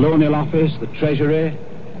 the Colonial Office, the Treasury.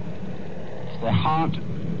 It's the heart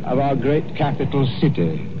of our great capital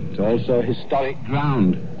city. It's also historic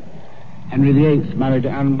ground. Henry VIII married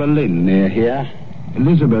Anne Boleyn near here.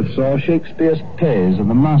 Elizabeth saw Shakespeare's plays and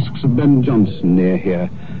the masks of Ben Jonson near here.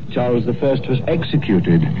 Charles I was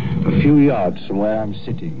executed a few yards from where I'm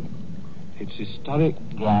sitting. It's historic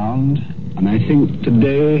ground, and I think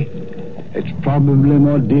today it's probably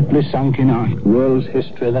more deeply sunk in our world's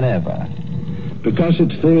history than ever, because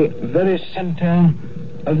it's the very center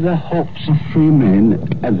of the hopes of free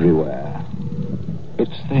men everywhere.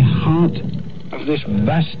 It's the heart of this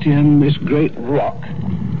bastion, this great rock,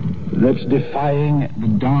 that's defying the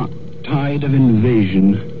dark tide of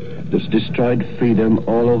invasion that's destroyed freedom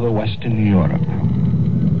all over Western Europe.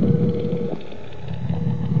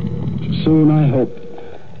 Soon, I hope,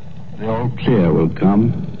 the all clear will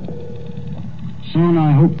come. Soon,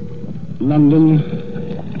 I hope, London,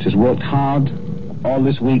 which has worked hard all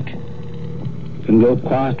this week, can go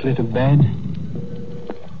quietly to bed,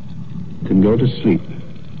 can go to sleep.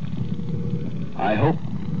 I hope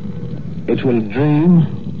it will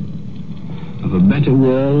dream of a better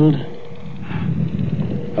world,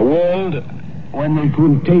 a world when they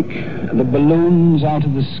could take the balloons out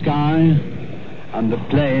of the sky and the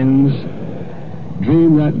planes,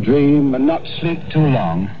 dream that dream and not sleep too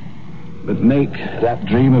long, but make that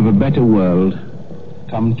dream of a better world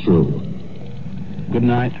come true. Good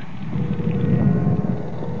night.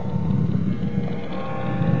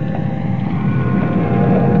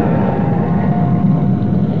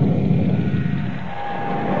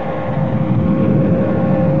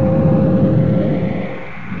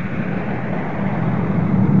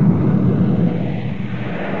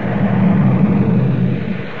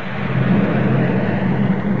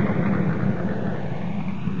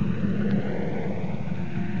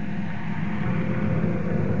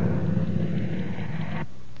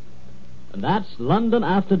 That's London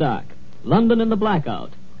after dark. London in the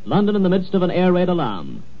blackout. London in the midst of an air raid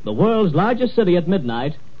alarm. The world's largest city at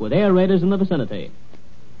midnight, with air raiders in the vicinity.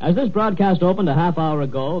 As this broadcast opened a half hour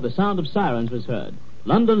ago, the sound of sirens was heard.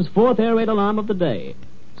 London's fourth air raid alarm of the day.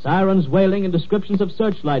 Sirens wailing and descriptions of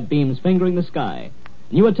searchlight beams fingering the sky.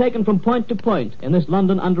 And you were taken from point to point in this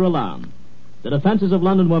London under alarm. The defenses of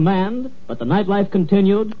London were manned, but the nightlife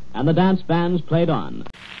continued, and the dance bands played on.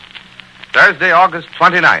 Thursday, August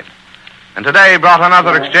 29th. And today brought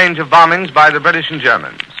another exchange of bombings by the British and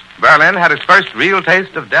Germans. Berlin had its first real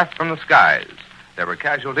taste of death from the skies. There were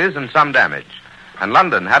casualties and some damage. And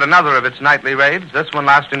London had another of its nightly raids, this one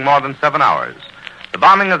lasting more than 7 hours. The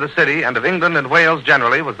bombing of the city and of England and Wales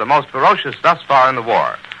generally was the most ferocious thus far in the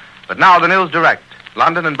war. But now the news direct.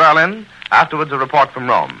 London and Berlin, afterwards a report from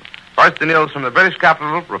Rome. First the news from the British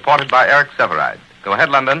capital, reported by Eric Severide. Go ahead,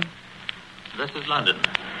 London. This is London.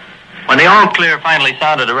 When the all clear finally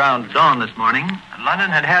sounded around dawn this morning, London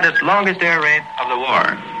had had its longest air raid of the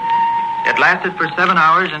war. It lasted for 7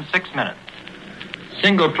 hours and 6 minutes.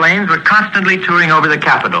 Single planes were constantly touring over the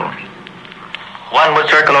capital. One would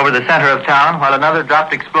circle over the center of town, while another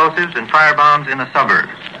dropped explosives and firebombs in the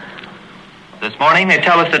suburbs. This morning, they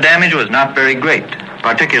tell us the damage was not very great,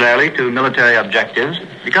 particularly to military objectives,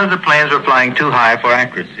 because the planes were flying too high for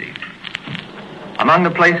accuracy. Among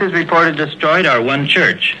the places reported destroyed are one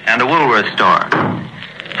church and a Woolworth store.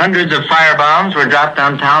 Hundreds of firebombs were dropped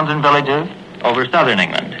on towns and villages over southern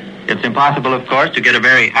England. It's impossible, of course, to get a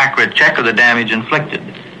very accurate check of the damage inflicted.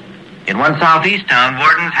 In one southeast town,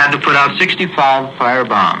 wardens had to put out 65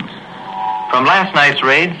 firebombs. From last night's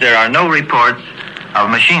raids, there are no reports of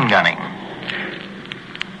machine gunning.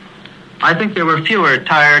 I think there were fewer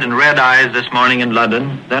tired and red eyes this morning in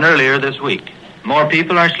London than earlier this week. More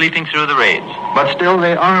people are sleeping through the raids, but still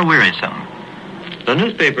they are wearisome. The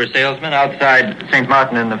newspaper salesman outside St.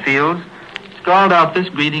 Martin in the Fields scrawled out this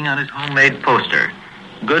greeting on his homemade poster: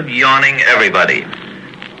 "Good yawning, everybody."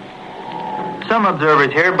 Some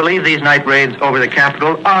observers here believe these night raids over the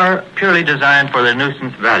capital are purely designed for their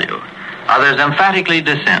nuisance value. Others emphatically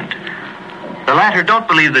dissent. The latter don't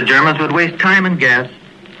believe the Germans would waste time and gas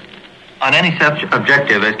on any such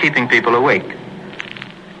objective as keeping people awake.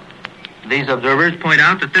 These observers point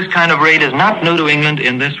out that this kind of raid is not new to England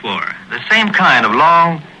in this war. The same kind of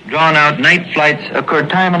long, drawn-out night flights occurred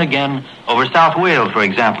time and again over South Wales, for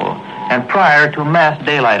example, and prior to mass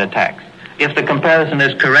daylight attacks. If the comparison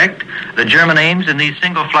is correct, the German aims in these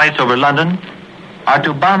single flights over London are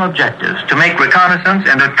to bomb objectives, to make reconnaissance,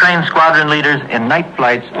 and to train squadron leaders in night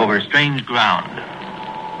flights over strange ground.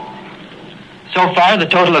 So far, the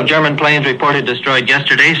total of German planes reported destroyed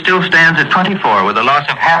yesterday still stands at 24, with a loss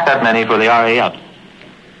of half that many for the RAF.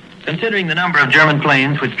 Considering the number of German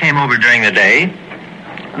planes which came over during the day,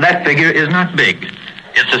 that figure is not big.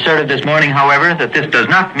 It's asserted this morning, however, that this does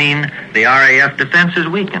not mean the RAF defense is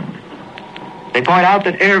weakened. They point out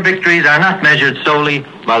that air victories are not measured solely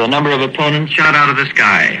by the number of opponents shot out of the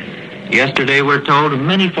sky. Yesterday, we're told,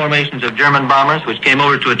 many formations of German bombers which came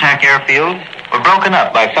over to attack airfields were broken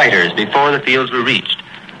up by fighters before the fields were reached.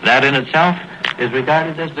 That in itself is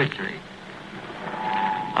regarded as victory.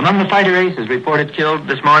 Among the fighter aces reported killed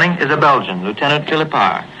this morning is a Belgian, Lieutenant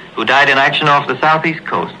Philippard, who died in action off the southeast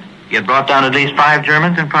coast. He had brought down at least 5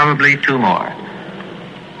 Germans and probably 2 more.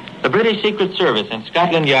 The British Secret Service and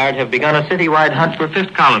Scotland Yard have begun a citywide hunt for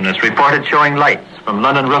fifth columnists reported showing lights from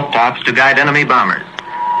London rooftops to guide enemy bombers.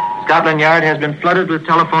 Scotland Yard has been flooded with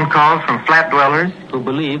telephone calls from flat dwellers who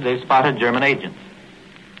believe they've spotted German agents.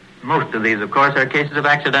 Most of these, of course, are cases of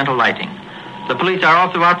accidental lighting. The police are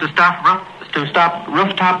also out to stop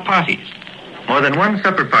rooftop parties. More than one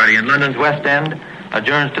supper party in London's West End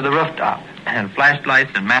adjourns to the rooftop, and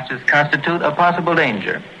flashlights and matches constitute a possible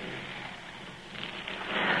danger.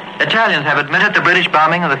 Italians have admitted the British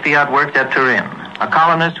bombing of the Fiat works at Turin. A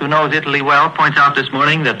columnist who knows Italy well points out this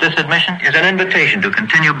morning that this admission is an invitation to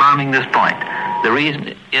continue bombing this point. The reason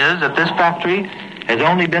is that this factory has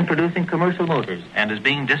only been producing commercial motors and is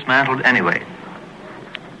being dismantled anyway.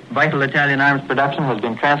 Vital Italian arms production has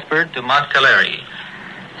been transferred to Montcaleri,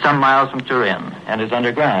 some miles from Turin, and is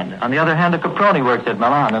underground. On the other hand, the Caproni works at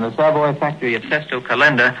Milan and the Savoy factory at Sesto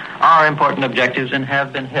Calenda are important objectives and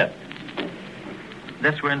have been hit.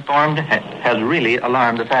 This, we're informed, has really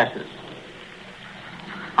alarmed the fascists.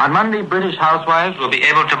 On Monday, British housewives will be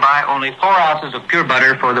able to buy only 4 ounces of pure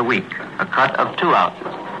butter for the week, a cut of 2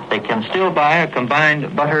 ounces. They can still buy a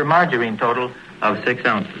combined butter-margarine total of 6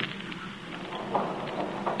 ounces.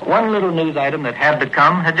 One little news item that had to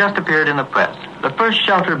come had just appeared in the press. The first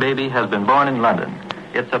shelter baby has been born in London.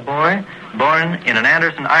 It's a boy born in an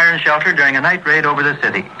Anderson iron shelter during a night raid over the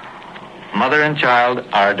city. Mother and child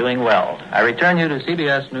are doing well. I return you to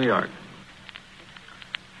CBS New York.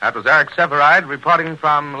 That was Eric Severide reporting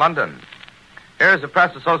from London. Here's a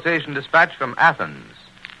Press Association dispatch from Athens.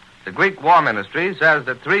 The Greek War Ministry says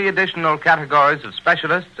that 3 additional categories of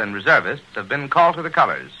specialists and reservists have been called to the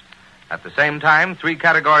colors. At the same time, 3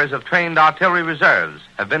 categories of trained artillery reserves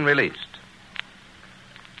have been released.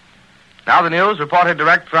 Now the news reported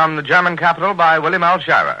direct from the German capital by William L.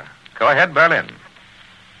 Shirer. Go ahead, Berlin.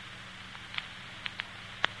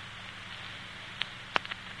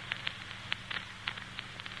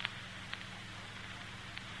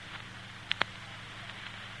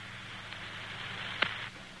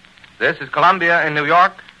 This is Columbia in New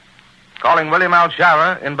York, calling William L.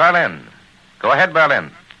 Shirer in Berlin. Go ahead, Berlin.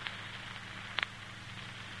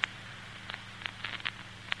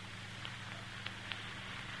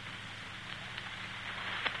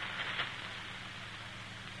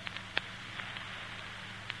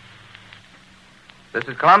 This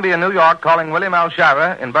is Columbia, New York, calling William L.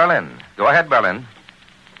 Shirer in Berlin. Go ahead, Berlin.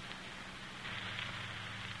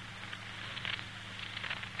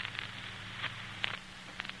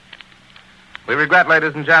 We regret,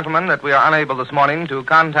 ladies and gentlemen, that we are unable this morning to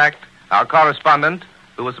contact our correspondent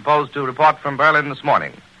who was supposed to report from Berlin this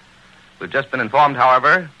morning. We've just been informed,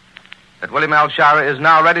 however, that William L. Schara is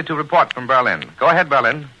now ready to report from Berlin. Go ahead,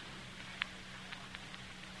 Berlin.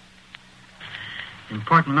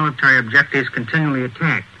 Important military objectives continually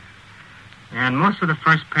attacked. And most of the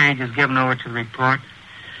first page is given over to the report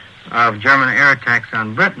of German air attacks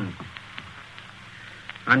on Britain.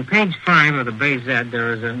 On page 5 of the BZ,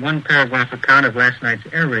 there is a one-paragraph account of last night's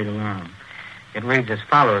air raid alarm. It reads as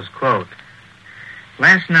follows, quote,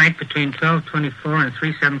 "Last night between 12:24 and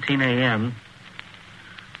 3:17 a.m.,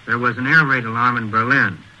 there was an air raid alarm in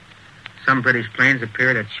Berlin. Some British planes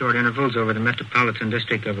appeared at short intervals over the metropolitan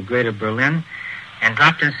district of Greater Berlin and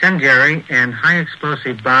dropped incendiary and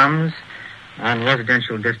high-explosive bombs on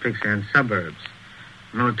residential districts and suburbs.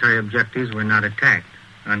 Military objectives were not attacked,"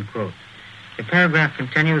 unquote. The paragraph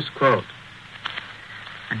continues, quote,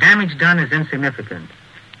 "The damage done is insignificant.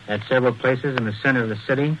 At several places in the center of the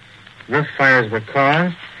city, roof fires were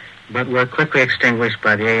caused, but were quickly extinguished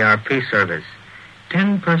by the ARP service.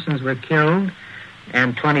 10 persons were killed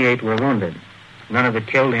and 28 were wounded. None of the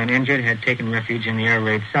killed and injured had taken refuge in the air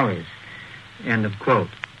raid cellars," end of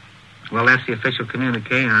quote. Well, that's the official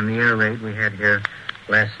communique on the air raid we had here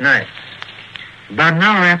last night. About an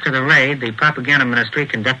hour after the raid, the propaganda ministry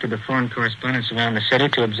conducted a foreign correspondence around the city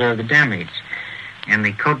to observe the damage. In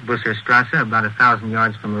the Kotbusser Strasse, about 1,000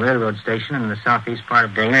 yards from the railroad station in the southeast part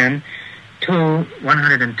of Berlin, 2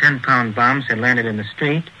 110-pound bombs had landed in the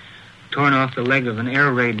street, torn off the leg of an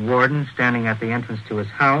air raid warden standing at the entrance to his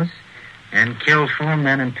house, and killed 4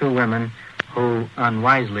 men and 2 women who,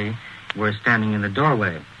 unwisely, were standing in the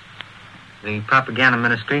doorway. The propaganda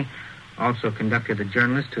ministry also conducted the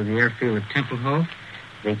journalists to the airfield at Tempelhof,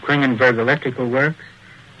 the Klingenberg Electrical Works,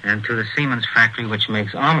 and to the Siemens factory which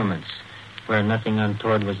makes armaments, where nothing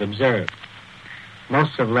untoward was observed.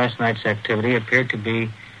 Most of last night's activity appeared to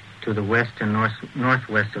be to the west and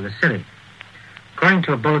northwest of the city. According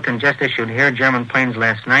to a bulletin just issued here, German planes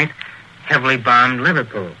last night heavily bombed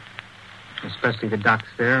Liverpool, especially the docks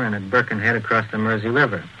there and at Birkenhead across the Mersey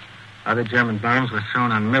River. Other German bombs were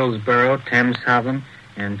thrown on Middlesbrough, Thameshaven,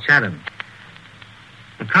 and Chatham.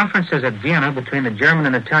 The conferences at Vienna between the German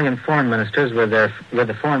and Italian foreign ministers with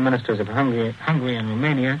the foreign ministers of Hungary and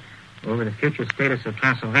Romania over the future status of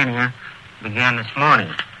Transylvania began this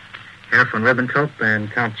morning. Herr von Ribbentrop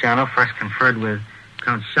and Count Czarno first conferred with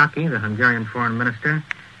Count Schacki, the Hungarian foreign minister,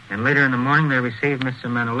 and later in the morning they received Mr.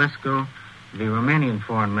 Manolescu, the Romanian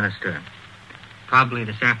foreign minister. Probably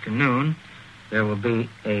this afternoon there will be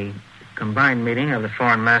a combined meeting of the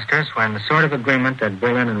foreign ministers when the sort of agreement that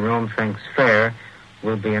Berlin and Rome thinks fair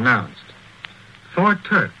will be announced. 4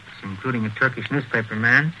 Turks, including a Turkish newspaper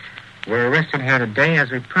man, were arrested here today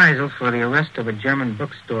as reprisal for the arrest of a German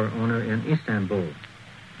bookstore owner in Istanbul.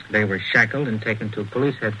 They were shackled and taken to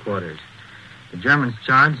police headquarters. The Germans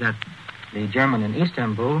charged that the German in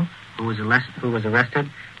Istanbul who was arrested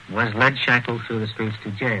was led shackled through the streets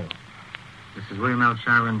to jail. This is William L.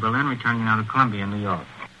 Schara in Berlin, returning now to Columbia, New York.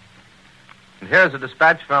 And here's a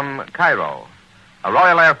dispatch from Cairo. A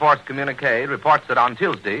Royal Air Force communique reports that on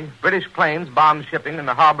Tuesday, British planes bombed shipping in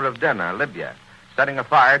the harbor of Derna, Libya, setting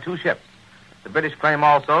afire 2 ships. The British claim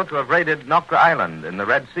also to have raided Nokra Island in the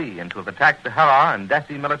Red Sea and to have attacked the Hera and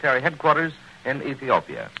Dessie military headquarters in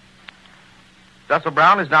Ethiopia. Cecil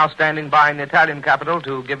Brown is now standing by in the Italian capital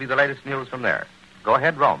to give you the latest news from there. Go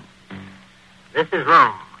ahead, Rome. This is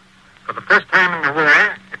Rome. For the first time in the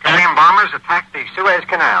war, Italian bombers attacked the Suez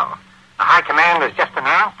Canal. The High Command has just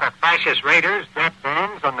announced that fascist raiders dropped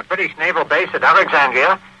bombs on the British naval base at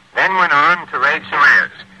Alexandria, then went on to raid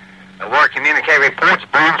Suez. The war communique reports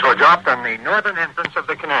bombs were dropped on the northern entrance of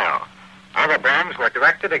the canal. Other bombs were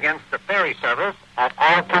directed against the ferry service at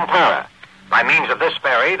Alcantara. By means of this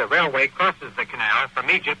ferry, the railway crosses the canal from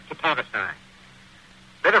Egypt to Palestine.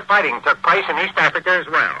 Bitter fighting took place in East Africa as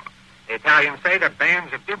well. The Italians say that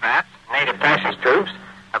bands of Dubats, native fascist troops,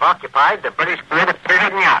 have occupied the British fort of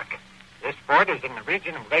Perignac. This fort is in the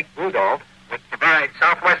region of Lake Rudolph, which divides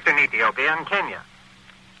southwestern Ethiopia and Kenya.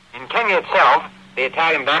 In Kenya itself, the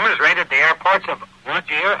Italian bombers raided the airports of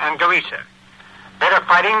Wajir and Garissa. Bitter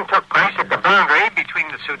fighting took place at the boundary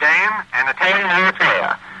between the Sudan and Italian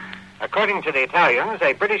Eritrea. According to the Italians,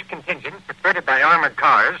 a British contingent, supported by armored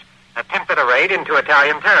cars, attempted a raid into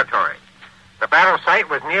Italian territory. The battle site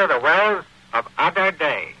was near the wells of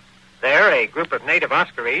Aberdare. There, a group of native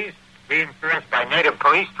Oscaries, reinforced by native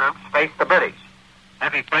police troops, faced the British.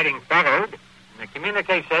 Heavy fighting followed, and the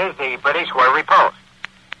communique says the British were repulsed.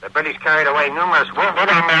 The British carried away numerous wounded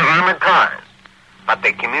on their armored cars. But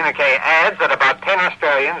the communique adds that about 10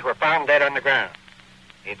 Australians were found dead on the ground.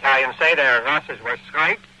 The Italians say their losses were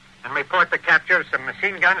slight and report the capture of some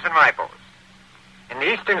machine guns and rifles. In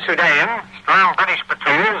the eastern Sudan, strong British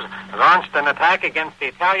patrols launched an attack against the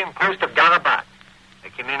Italian post of Garabat. The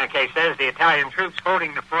communique says the Italian troops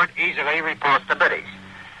holding the fort easily repulsed the British.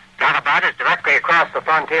 Garabat is directly across the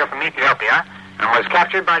frontier from Ethiopia and was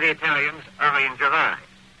captured by the Italians early in July.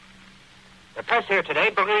 The press here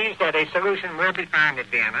today believes that a solution will be found at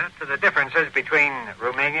Vienna to the differences between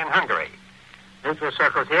Romania and Hungary. Neutral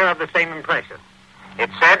circles here have the same impression.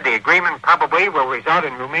 It's said the agreement probably will result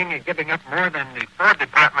in Romania giving up more than the 4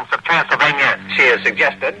 departments of Transylvania she has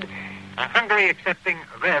suggested, and Hungary accepting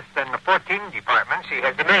less than the 14 departments she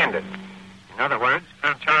has demanded. In other words,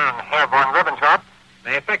 Count John Herr von Ribbentrop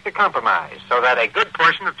may effect a compromise so that a good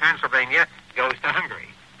portion of Transylvania goes to Hungary.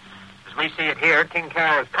 As we see it here, King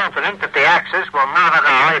Carol is confident that the Axis will not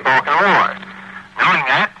allow a Balkan war. Knowing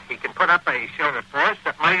that, he can put up a show of force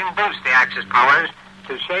that might induce the Axis powers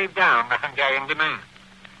to shave down the Hungarian demand.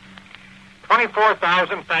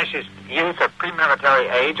 24,000 fascist youth of pre-military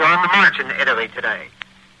age are on the march in Italy today.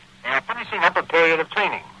 They are finishing up a period of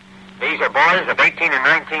training. These are boys of 18 and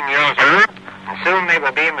 19 years old, and soon they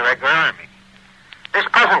will be in the regular army. This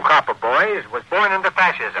present crop of boys was born into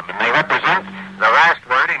fascism, and they represent the last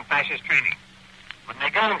word in fascist training. When they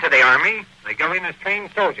go into the army, they go in as trained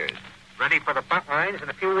soldiers, ready for the front lines in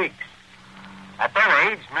a few weeks. At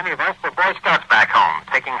their age, many of us were Boy Scouts back home,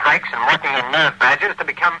 taking hikes and working in nerve badges to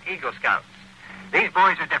become Eagle Scouts. These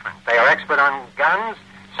boys are different. They are expert on guns.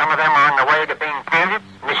 Some of them are on the way to being pilots,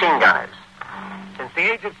 machine gunners. Since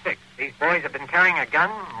the age of 6, these boys have been carrying a gun,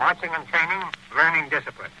 marching and training, learning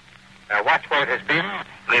discipline. Their watchword has been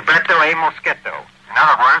Libretto e Moschetto. In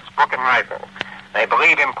other words, book and rifle. They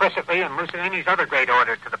believe implicitly in Mussolini's other great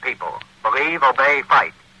order to the people. Believe, obey,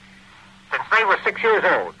 fight. Since they were 6 years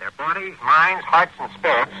old, their bodies, minds, hearts, and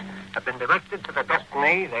spirits have been directed to the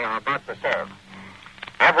destiny they are about to serve.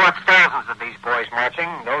 I've watched thousands of these boys marching,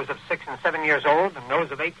 those of 6 and 7 years old and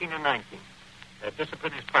those of 18 and 19. Their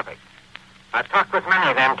discipline is perfect. I've talked with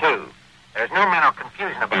many of them, too. There's no mental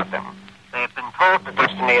confusion about them. They have been told the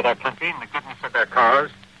destiny of their country and the goodness of their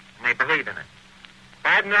cause, and they believe in it.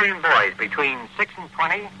 5 million boys between 6 and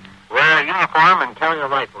 20 wear a uniform and carry a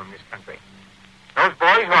rifle in this country. Those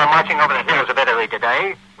boys who are marching over the hills of Italy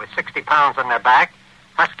today, with 60 pounds on their back,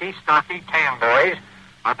 husky, stocky, tan boys,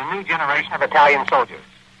 are the new generation of Italian soldiers.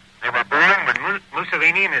 They were born when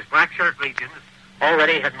Mussolini and his Black Shirt legions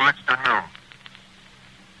already had marched on Rome.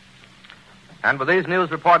 And with these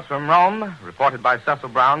news reports from Rome, reported by Cecil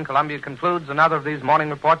Brown, Columbia concludes another of these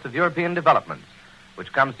morning reports of European developments,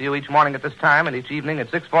 which comes to you each morning at this time and each evening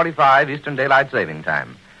at 6:45 Eastern Daylight Saving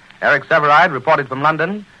Time. Eric Severide reported from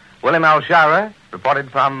London, William L. Shirer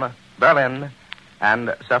reported from Berlin,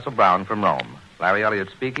 and Cecil Brown from Rome. Larry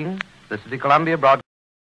Elliott speaking. This is the Columbia Broadcasting